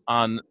down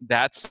on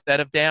that set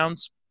of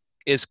downs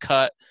is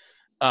cut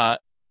by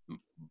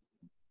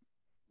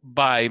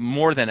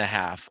more than a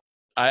half.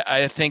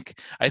 I think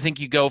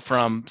you go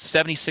from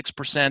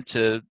 76%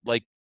 to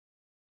like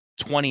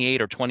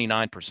 28 or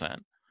 29%.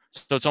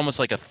 So it's almost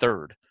like a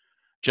third.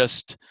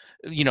 Just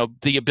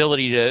the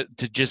ability to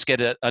just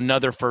get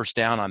another first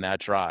down on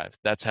that drive.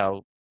 That's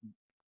how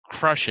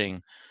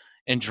crushing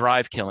and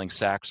drive killing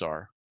sacks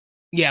are.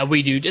 Yeah,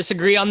 we do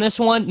disagree on this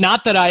one.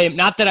 Not that I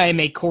am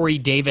a Corey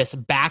Davis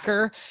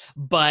backer,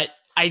 but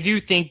I do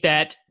think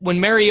that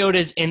when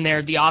Mariota's in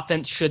there, the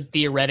offense should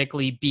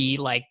theoretically be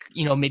like,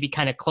 maybe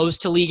kind of close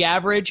to league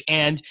average.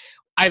 And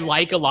I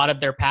like a lot of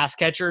their pass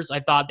catchers.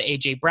 I thought the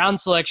A.J. Brown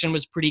selection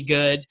was pretty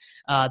good.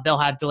 They'll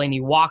have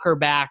Delaney Walker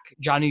back.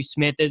 Jonnu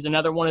Smith is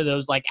another one of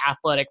those like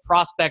athletic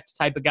prospect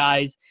type of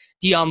guys.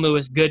 Dion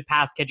Lewis, good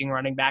pass catching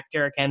running back.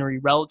 Derrick Henry,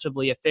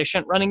 relatively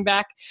efficient running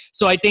back.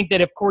 So I think that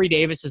if Corey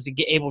Davis is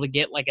able to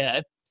get like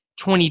a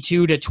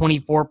 22 to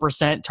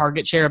 24%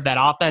 target share of that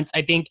offense.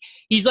 I think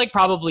he's like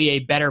probably a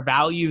better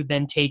value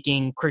than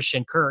taking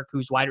Christian Kirk,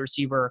 who's wide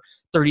receiver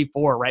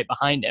 34 right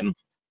behind him.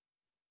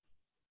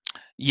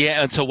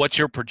 Yeah, and so what's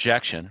your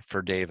projection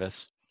for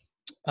Davis?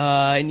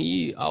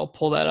 I'll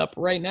pull that up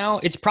right now.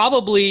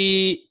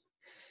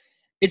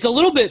 It's a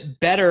little bit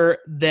better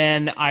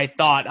than I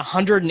thought.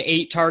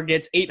 108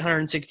 targets,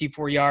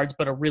 864 yards,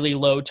 but a really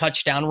low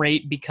touchdown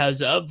rate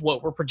because of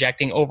what we're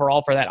projecting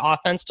overall for that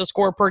offense to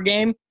score per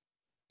game.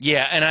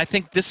 Yeah, and I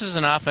think this is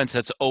an offense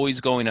that's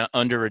always going to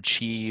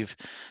underachieve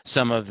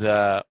some of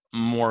the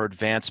more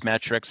advanced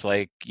metrics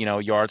like,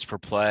 yards per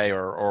play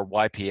or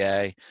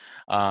YPA,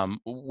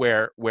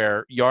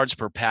 where yards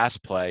per pass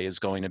play is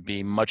going to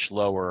be much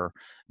lower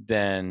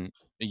than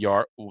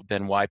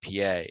than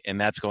YPA, and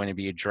that's going to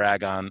be a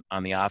drag on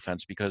the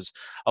offense because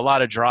a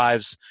lot of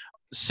drives,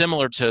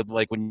 similar to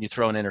like when you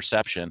throw an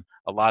interception,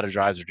 a lot of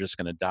drives are just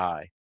going to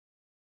die.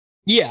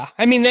 Yeah,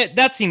 I mean,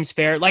 that seems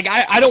fair. Like,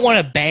 I don't want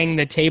to bang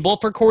the table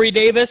for Corey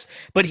Davis,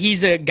 but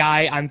he's a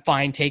guy I'm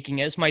fine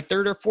taking as my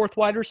third or fourth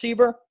wide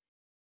receiver.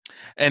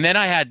 And then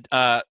I had,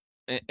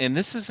 and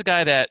this is a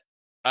guy that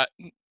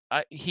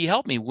he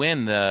helped me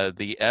win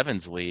the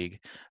Evans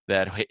League,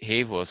 that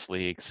Havos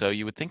League. So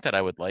you would think that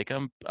I would like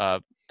him,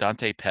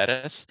 Dante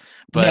Pettis,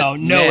 but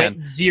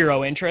man,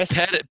 zero interest.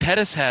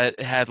 Pettis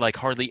had like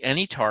hardly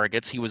any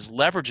targets. He was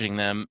leveraging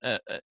them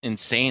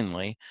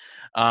insanely,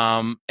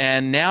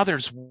 and now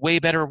there's way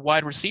better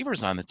wide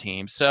receivers on the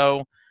team.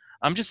 So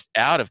I'm just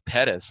out of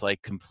Pettis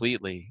like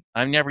completely.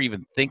 I never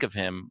even think of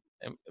him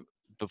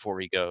before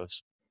he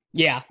goes.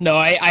 Yeah, no,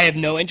 I have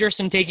no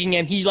interest in taking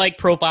him. He like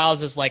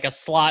profiles as like a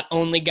slot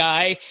only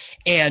guy,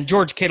 and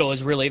George Kittle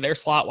is really their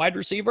slot wide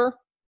receiver.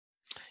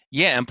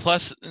 Yeah, and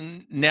plus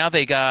now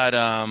they got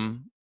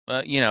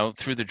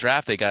through the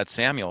draft they got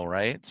Samuel,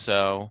 right?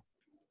 So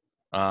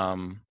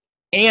and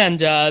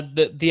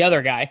the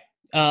other guy,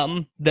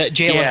 the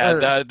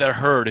Jalen Hurd. the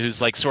Hurd, who's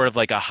like sort of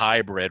like a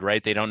hybrid,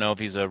 right? They don't know if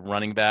he's a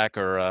running back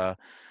or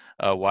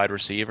a wide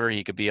receiver.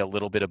 He could be a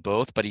little bit of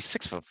both, but he's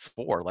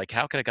 6'4". Like,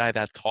 how could a guy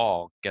that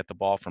tall get the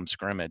ball from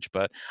scrimmage?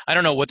 But I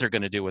don't know what they're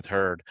going to do with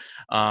Hurd.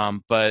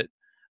 But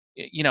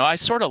I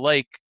sort of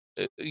like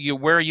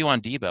where are you on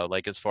Debo?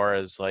 Like, as far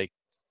as like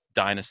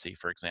Dynasty,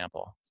 for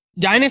example.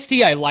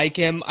 Dynasty, I like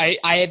him.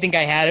 I think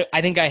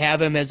I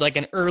have him as like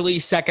an early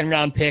second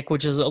round pick,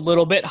 which is a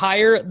little bit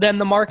higher than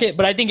the market,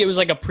 but I think it was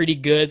like a pretty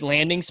good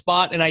landing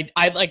spot. And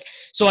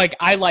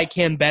I like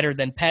him better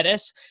than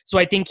Pettis. So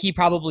I think he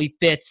probably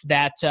fits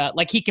that.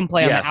 Like, he can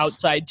play on the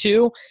outside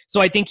too. So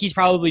I think he's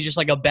probably just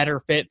like a better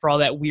fit for all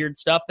that weird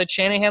stuff that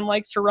Shanahan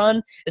likes to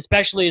run,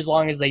 especially as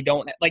long as they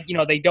don't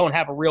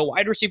have a real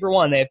wide receiver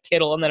one. They have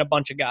Kittle and then a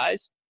bunch of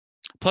guys.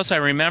 Plus, I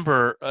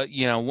remember,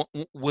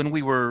 when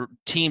we were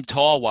team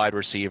tall wide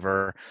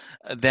receiver,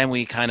 then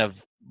we kind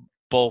of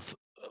both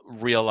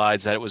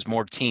realized that it was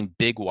more team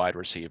big wide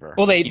receiver.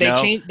 Well, they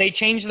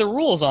changed the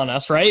rules on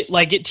us, right?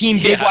 Like,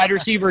 big wide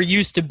receiver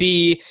used to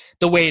be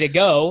the way to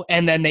go,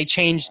 and then they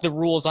changed the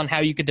rules on how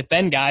you could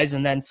defend guys,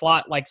 and then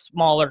slot, like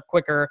smaller,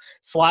 quicker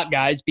slot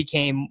guys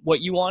became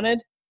what you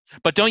wanted.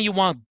 But don't you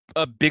want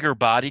bigger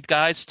bodied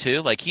guys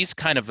too? Like, he's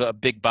kind of a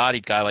big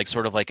bodied guy, like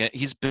sort of like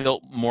he's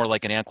built more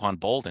like an Anquan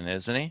Bolden,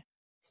 isn't he?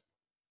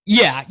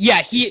 Yeah.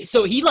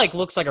 He like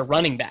looks like a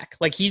running back.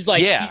 Like, he's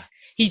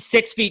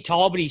 6 feet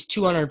tall, but he's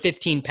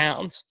 215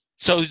 pounds.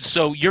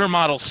 So your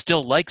model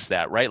still likes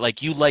that, right?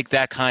 Like, you like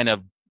that kind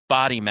of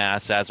body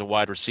mass as a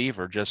wide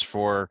receiver, just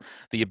for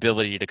the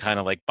ability to kind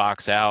of like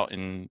box out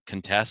and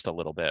contest a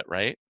little bit,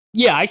 right?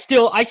 Yeah, I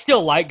still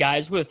like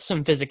guys with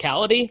some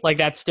physicality. Like,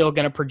 that's still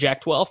going to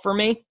project well for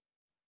me.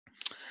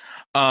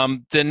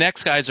 The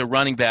next guy's a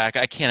running back.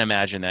 I can't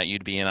imagine that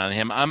you'd be in on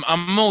him.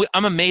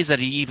 I'm amazed that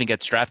he even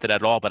gets drafted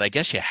at all, but I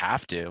guess you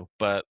have to.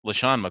 But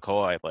LaShawn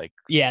McCoy, like,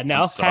 yeah,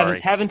 no,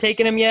 haven't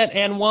taken him yet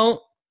and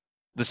won't.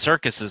 The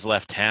circus has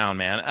left town,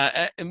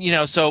 man.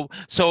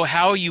 So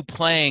how are you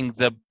playing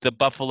the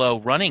Buffalo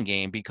running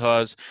game?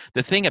 Because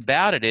the thing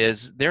about it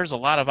is there's a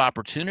lot of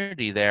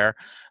opportunity there.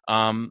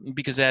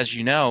 Because, as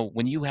you know,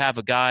 when you have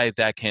a guy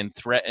that can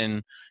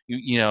threaten,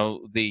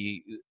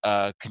 the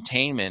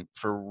containment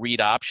for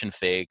read option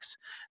fakes,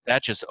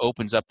 that just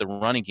opens up the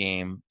running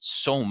game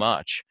so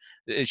much.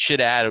 It should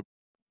add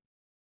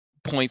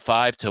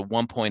 0.5 to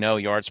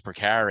 1.0 yards per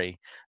carry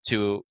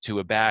to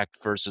a back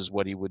versus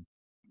what he would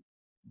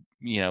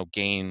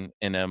gain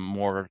in a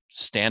more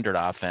standard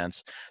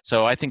offense.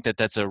 So I think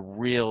that's a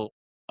real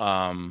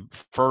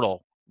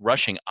fertile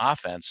rushing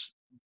offense.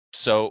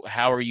 So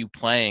how are you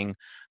playing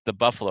the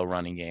Buffalo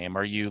running game?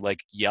 Are you like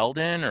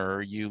Yeldon, or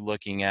are you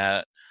looking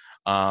at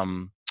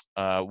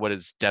what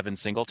is Devin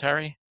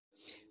Singletary?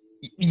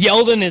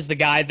 Yeldon is the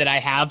guy that I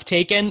have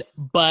taken,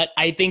 but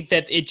I think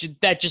that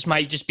that just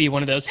might just be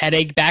one of those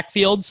headache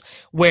backfields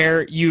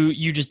where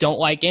you just don't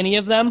like any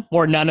of them,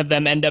 or none of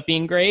them end up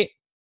being great.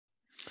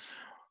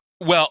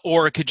 Well,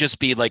 or it could just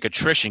be like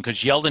attrition, because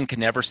Yeldon can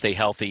never stay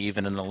healthy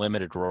even in a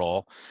limited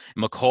role.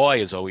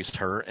 McCoy is always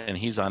hurt, and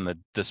he's on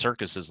the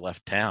circus has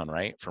left town,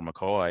 right, for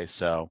McCoy.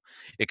 So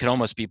it could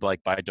almost be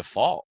like by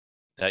default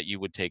that you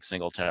would take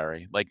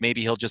Singletary. Like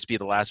maybe he'll just be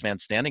the last man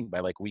standing by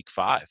like week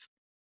 5.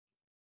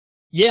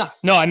 Yeah,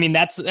 no, I mean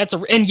and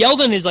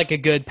Yeldon is like a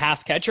good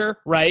pass catcher,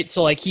 right?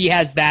 So like he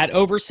has that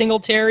over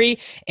Singletary,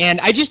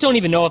 and I just don't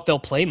even know if they'll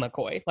play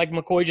McCoy. Like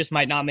McCoy just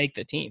might not make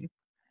the team.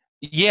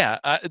 Yeah,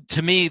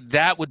 to me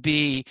that would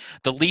be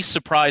the least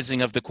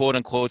surprising of the quote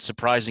unquote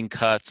surprising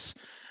cuts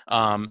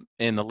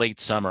in the late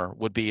summer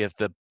would be if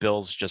the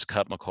Bills just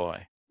cut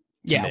McCoy.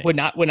 Yeah, would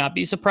not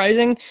be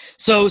surprising.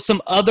 So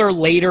some other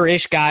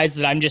later-ish guys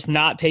that I'm just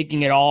not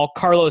taking at all.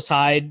 Carlos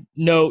Hyde,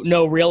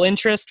 no real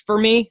interest for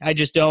me. I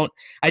don't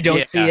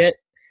see it.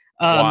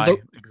 Why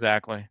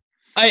exactly?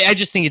 I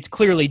just think it's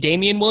clearly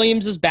Damian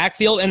Williams'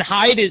 backfield, and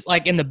Hyde is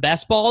like in the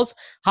best balls.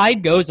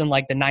 Hyde goes in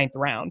like the 9th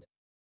round.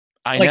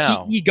 I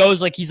know he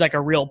goes like he's like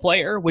a real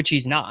player, which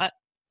he's not.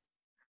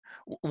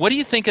 What do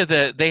you think of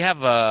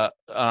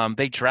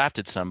they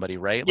drafted somebody,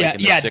 right? Yeah, like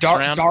in the 6th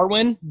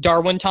round?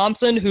 Darwin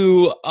Thompson,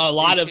 who a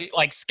lot of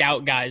like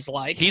scout guys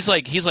like. He's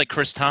like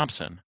Chris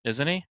Thompson,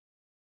 isn't he?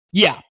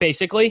 Yeah,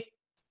 basically.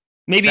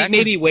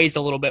 Maybe weighs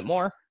a little bit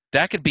more.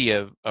 That could be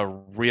a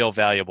real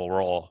valuable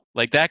role.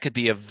 Like that could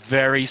be a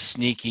very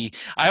sneaky.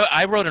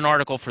 I wrote an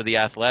article for The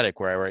Athletic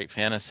where I write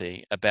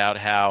fantasy about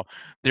how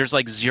there's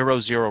like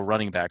 0-0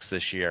 running backs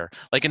this year.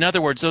 Like in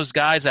other words, those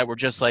guys that were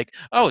just like,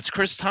 oh, it's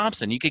Chris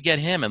Thompson. You could get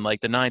him in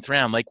like the 9th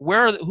round. Like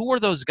who are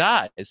those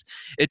guys?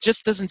 It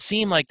just doesn't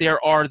seem like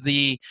there are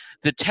the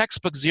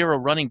textbook zero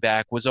running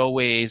back was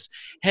always,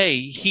 hey,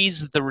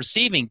 he's the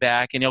receiving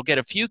back and he'll get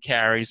a few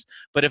carries,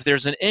 but if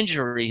there's an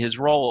injury, his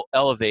role will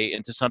elevate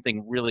into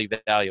something really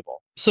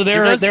valuable. So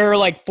there are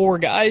like 4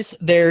 guys.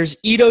 There's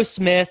Ito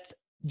Smith,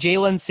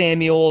 Jalen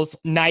Samuels,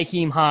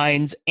 Nyheim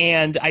Hines,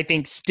 and I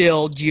think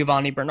still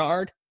Giovanni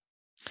Bernard.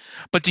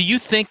 But do you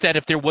think that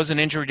if there was an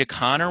injury to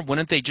Connor,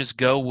 wouldn't they just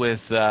go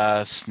with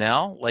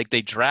Snell? Like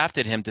they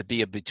drafted him to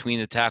be a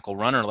between-the-tackle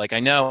runner. Like I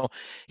know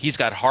he's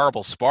got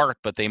horrible spark,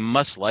 but they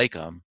must like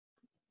him.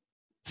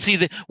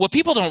 See, what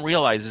people don't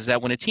realize is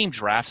that when a team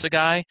drafts a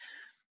guy,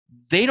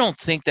 they don't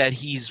think that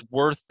he's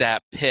worth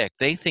that pick.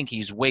 They think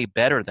he's way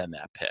better than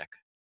that pick.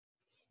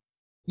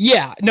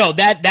 Yeah, no,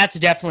 that's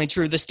definitely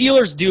true. The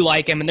Steelers do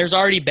like him, and there's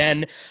already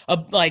been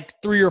like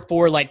 3 or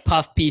 4 like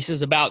puff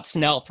pieces about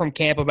Snell from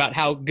camp about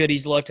how good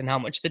he's looked and how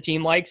much the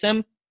team likes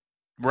him.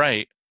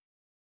 Right.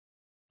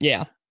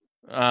 Yeah.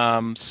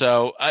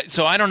 So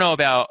I don't know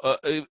about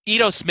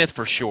Ito Smith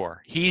for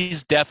sure.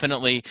 He's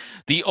definitely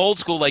the old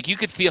school. Like you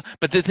could feel,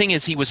 but the thing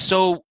is, he was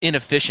so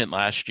inefficient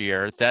last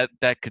year that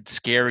could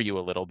scare you a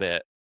little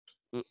bit.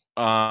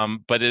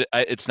 But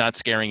it's not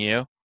scaring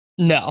you.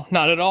 No,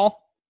 not at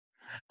all.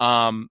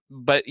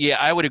 But yeah,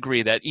 I would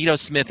agree that Ito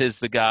Smith is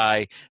the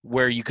guy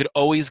where you could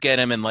always get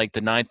him in like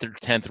the 9th or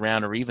 10th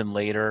round or even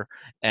later.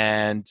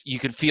 And you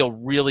could feel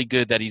really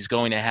good that he's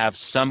going to have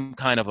some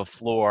kind of a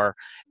floor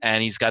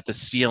and he's got the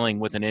ceiling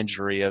with an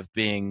injury of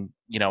being,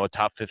 a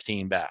top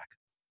 15 back.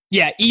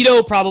 Yeah.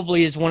 Ito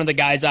probably is one of the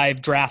guys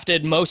I've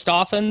drafted most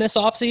often this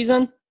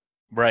offseason.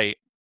 Right.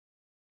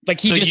 Like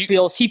he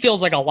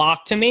feels like a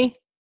lock to me.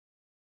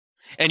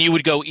 And you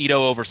would go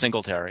Ito over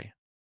Singletary.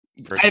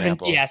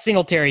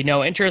 Singletary,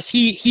 no interest.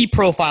 He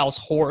profiles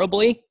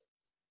horribly.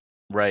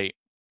 Right.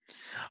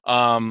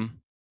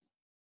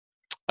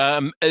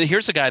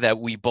 Here's a guy that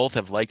we both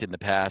have liked in the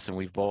past, and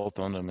we've both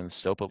owned him in the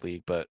Stopa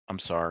League, but I'm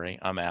sorry,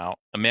 I'm out.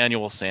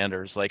 Emmanuel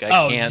Sanders. Like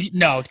I can't.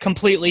 No,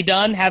 completely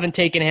done. Haven't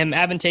taken him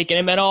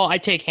at all. I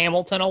take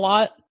Hamilton a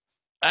lot.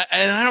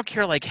 And I don't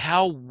care like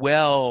how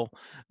well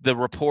the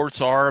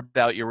reports are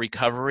about your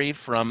recovery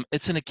from.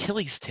 It's an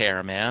Achilles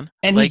tear, man.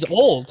 And he's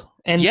old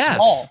and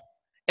small.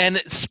 And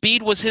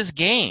speed was his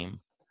game.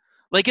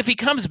 Like if he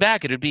comes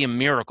back, it would be a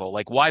miracle.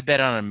 Like why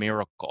bet on a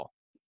miracle?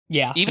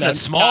 Yeah, even a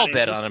small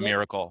bet on a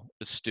miracle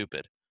is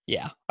stupid.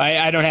 Yeah,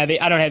 I don't have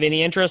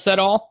any interest at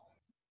all.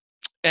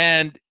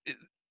 And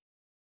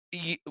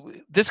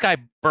this guy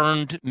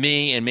burned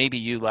me and maybe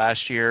you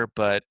last year,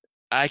 but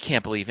I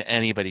can't believe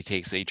anybody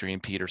takes Adrian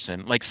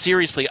Peterson. Like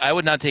seriously, I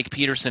would not take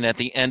Peterson at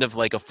the end of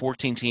like a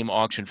 14-team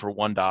auction for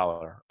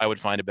 $1. I would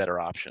find a better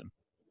option.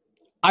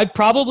 I've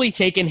probably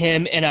taken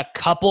him in a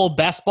couple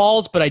best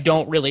balls, but I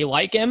don't really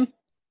like him.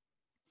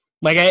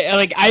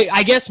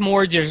 I guess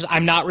more just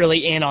I'm not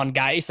really in on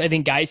Geis. I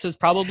think Geis is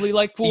probably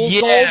like fool's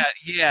gold.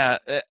 Yeah.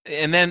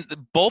 And then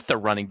both the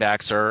running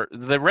backs are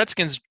the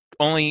Redskins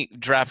only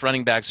draft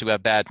running backs who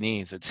have bad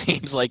knees. It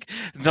seems like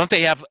don't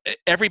they have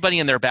everybody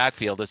in their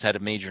backfield has had a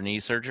major knee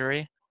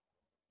surgery?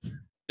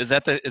 Is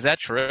that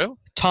true?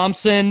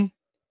 Thompson,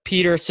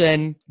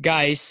 Peterson,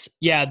 Geis,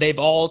 yeah, they've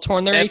all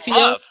torn their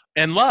ACL.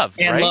 Love,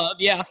 right? Love,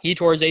 yeah, he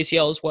tore his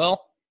ACL as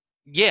well.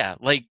 Yeah,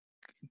 like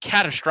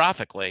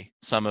catastrophically,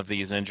 some of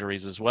these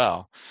injuries as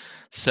well.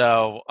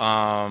 So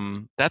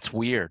that's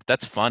weird.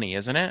 That's funny,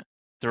 isn't it?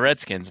 The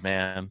Redskins,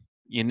 man,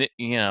 you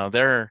know,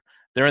 they're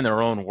in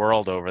their own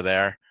world over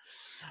there.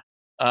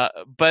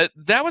 But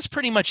that was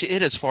pretty much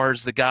it as far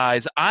as the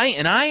guys. I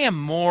am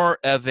more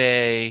of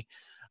a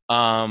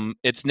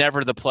It's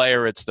never the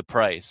player, it's the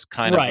price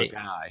kind of a Right.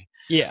 guy.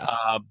 Yeah.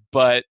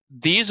 But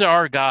these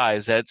are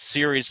guys that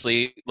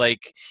seriously,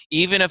 like,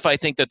 even if I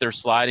think that they're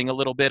sliding a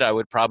little bit, I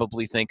would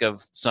probably think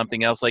of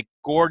something else. Like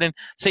Gordon,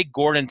 say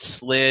Gordon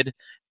slid,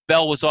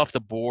 Bell was off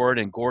the board,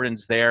 and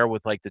Gordon's there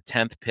with like the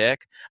 10th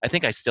pick. I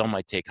think I still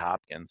might take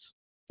Hopkins.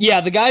 Yeah,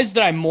 the guys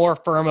that I'm more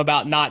firm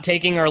about not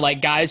taking are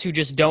like guys who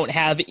just don't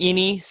have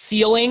any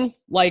ceiling,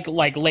 like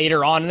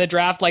later on in the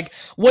draft. Like,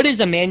 what is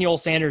Emmanuel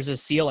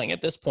Sanders' ceiling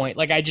at this point?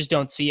 Like, I just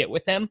don't see it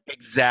with him.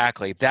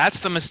 Exactly. That's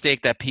the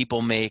mistake that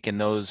people make in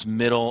those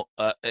middle,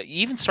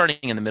 even starting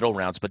in the middle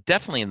rounds, but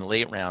definitely in the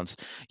late rounds.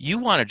 You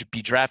want to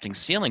be drafting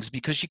ceilings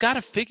because you got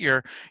to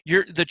figure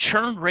the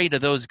churn rate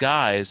of those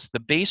guys, the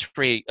base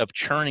rate of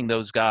churning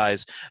those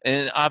guys,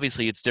 and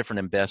obviously it's different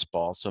in best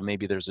ball, so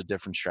maybe there's a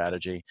different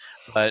strategy.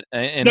 But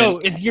No,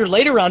 if your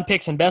later round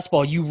picks in best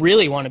ball, you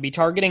really want to be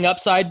targeting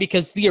upside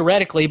because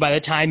theoretically, by the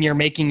time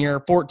you're making your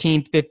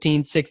 14th,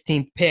 15th,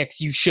 16th picks,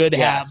 you should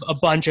have a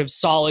bunch of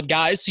solid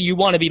guys. So you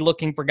want to be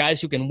looking for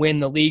guys who can win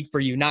the league for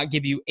you, not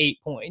give you 8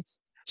 points.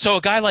 So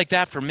a guy like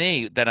that for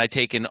me that I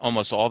take in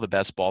almost all the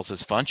best balls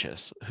is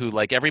Funchess, who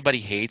like everybody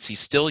hates. He's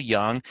still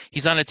young.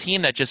 He's on a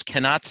team that just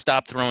cannot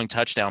stop throwing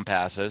touchdown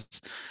passes.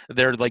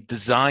 They're like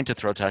designed to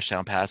throw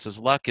touchdown passes.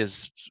 Luck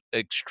is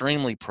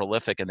extremely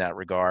prolific in that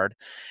regard.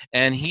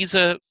 And he's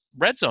a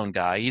red zone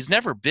guy. He's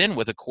never been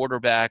with a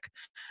quarterback,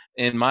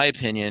 in my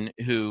opinion,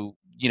 who,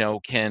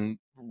 can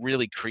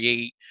really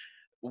create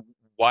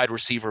wide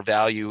receiver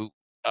value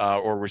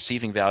or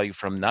receiving value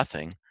from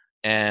nothing.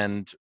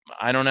 And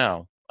I don't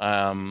know.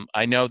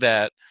 I know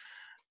that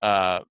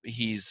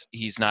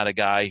he's not a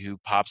guy who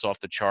pops off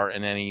the chart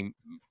in any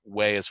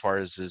way as far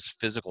as his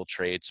physical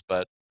traits,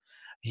 but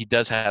he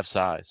does have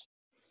size.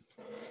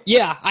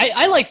 Yeah,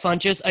 I like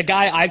Funchess. A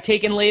guy I've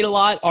taken late a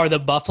lot are the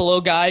Buffalo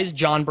guys,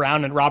 John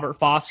Brown and Robert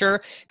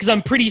Foster, because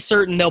I'm pretty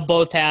certain they'll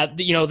both have,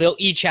 they'll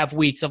each have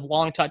weeks of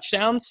long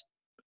touchdowns.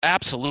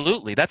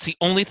 Absolutely. That's the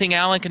only thing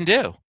Allen can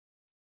do.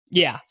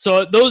 Yeah,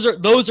 so those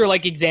are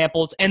like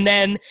examples. And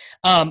then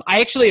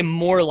I actually am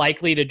more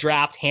likely to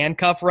draft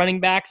handcuff running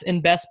backs in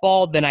best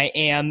ball than I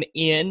am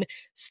in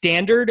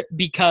standard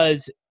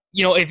because,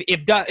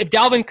 if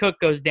Dalvin Cook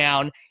goes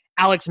down,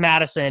 Alex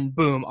Madison,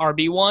 boom,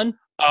 RB1.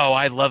 Oh,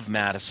 I love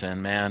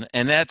Madison, man.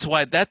 And that's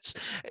why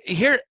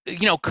here,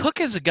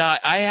 Cook is a guy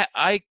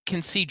I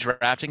can see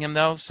drafting him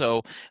though.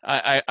 So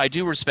I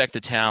do respect the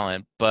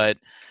talent, but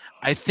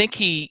I think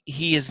he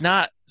is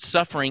not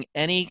suffering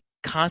any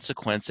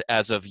consequence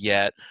as of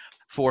yet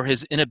for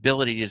his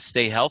inability to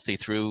stay healthy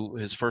through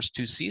his first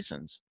 2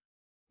 seasons.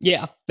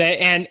 Yeah,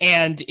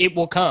 and it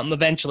will come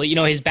eventually.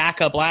 His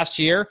backup last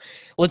year,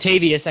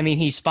 Latavius, I mean,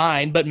 he's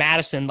fine, but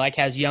Madison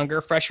has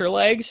younger, fresher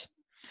legs.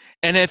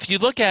 And if you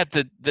look at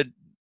the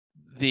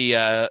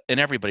and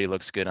everybody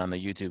looks good on the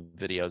YouTube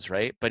videos,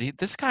 right? But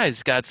this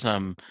guy's got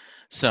some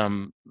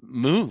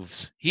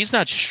moves. He's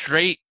not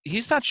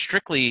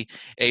strictly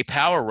a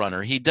power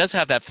runner. He does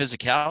have that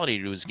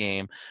physicality to his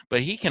game,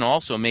 but he can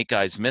also make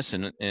guys miss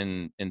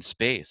in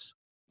space.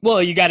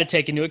 Well, you got to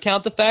take into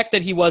account the fact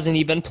that he wasn't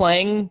even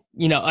playing,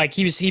 like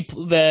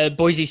the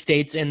Boise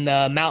State's in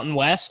the Mountain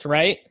West,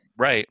 right?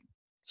 Right.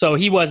 So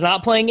he was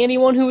not playing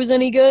anyone who was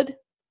any good?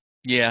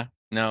 Yeah,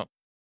 no.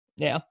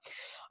 Yeah.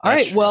 All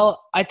right.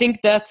 Well, I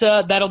think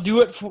that'll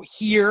do it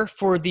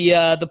for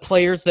the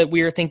players that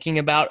we are thinking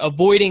about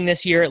avoiding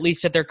this year, at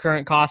least at their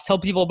current cost. Tell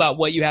people about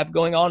what you have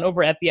going on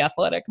over at The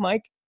Athletic,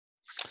 Mike.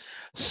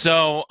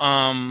 So,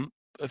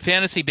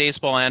 fantasy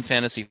baseball and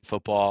fantasy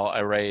football,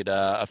 I write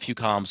a few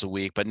columns a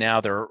week, but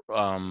now they're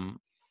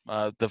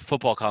the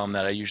football column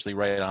that I usually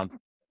write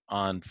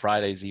on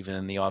Fridays, even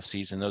in the off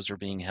season, those are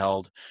being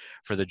held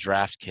for the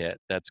draft kit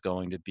that's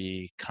going to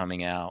be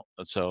coming out.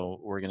 So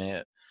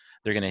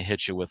they're gonna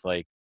hit you with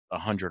like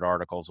 100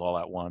 articles all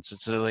at once.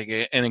 It's like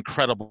an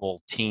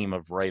incredible team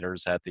of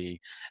writers at The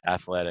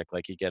Athletic.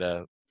 Like you get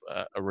a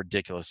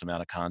ridiculous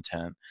amount of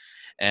content.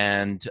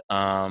 And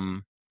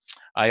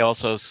I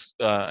also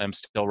am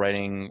still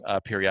writing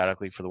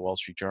periodically for the Wall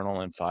Street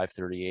Journal and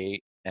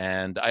 538.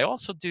 And I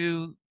also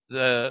do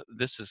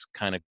this is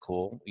kind of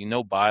cool,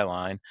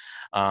 byline.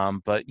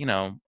 But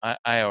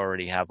I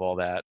already have all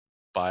that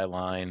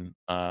byline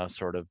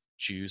sort of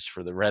juice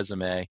for the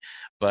resume,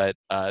 but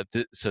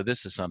so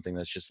this is something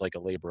that's just like a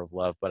labor of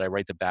love. But I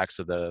write the backs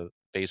of the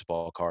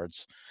baseball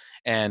cards,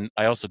 and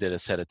I also did a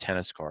set of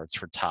tennis cards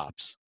for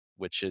Topps,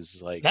 which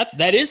is like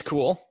that is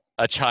cool,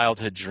 a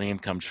childhood dream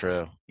come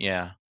true.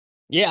 Yeah,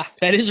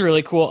 that is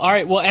really cool. All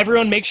right, well,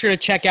 everyone, make sure to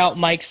check out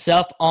Mike's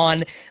stuff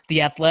on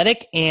The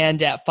Athletic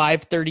and at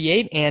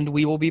 538, and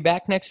we will be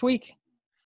back next week.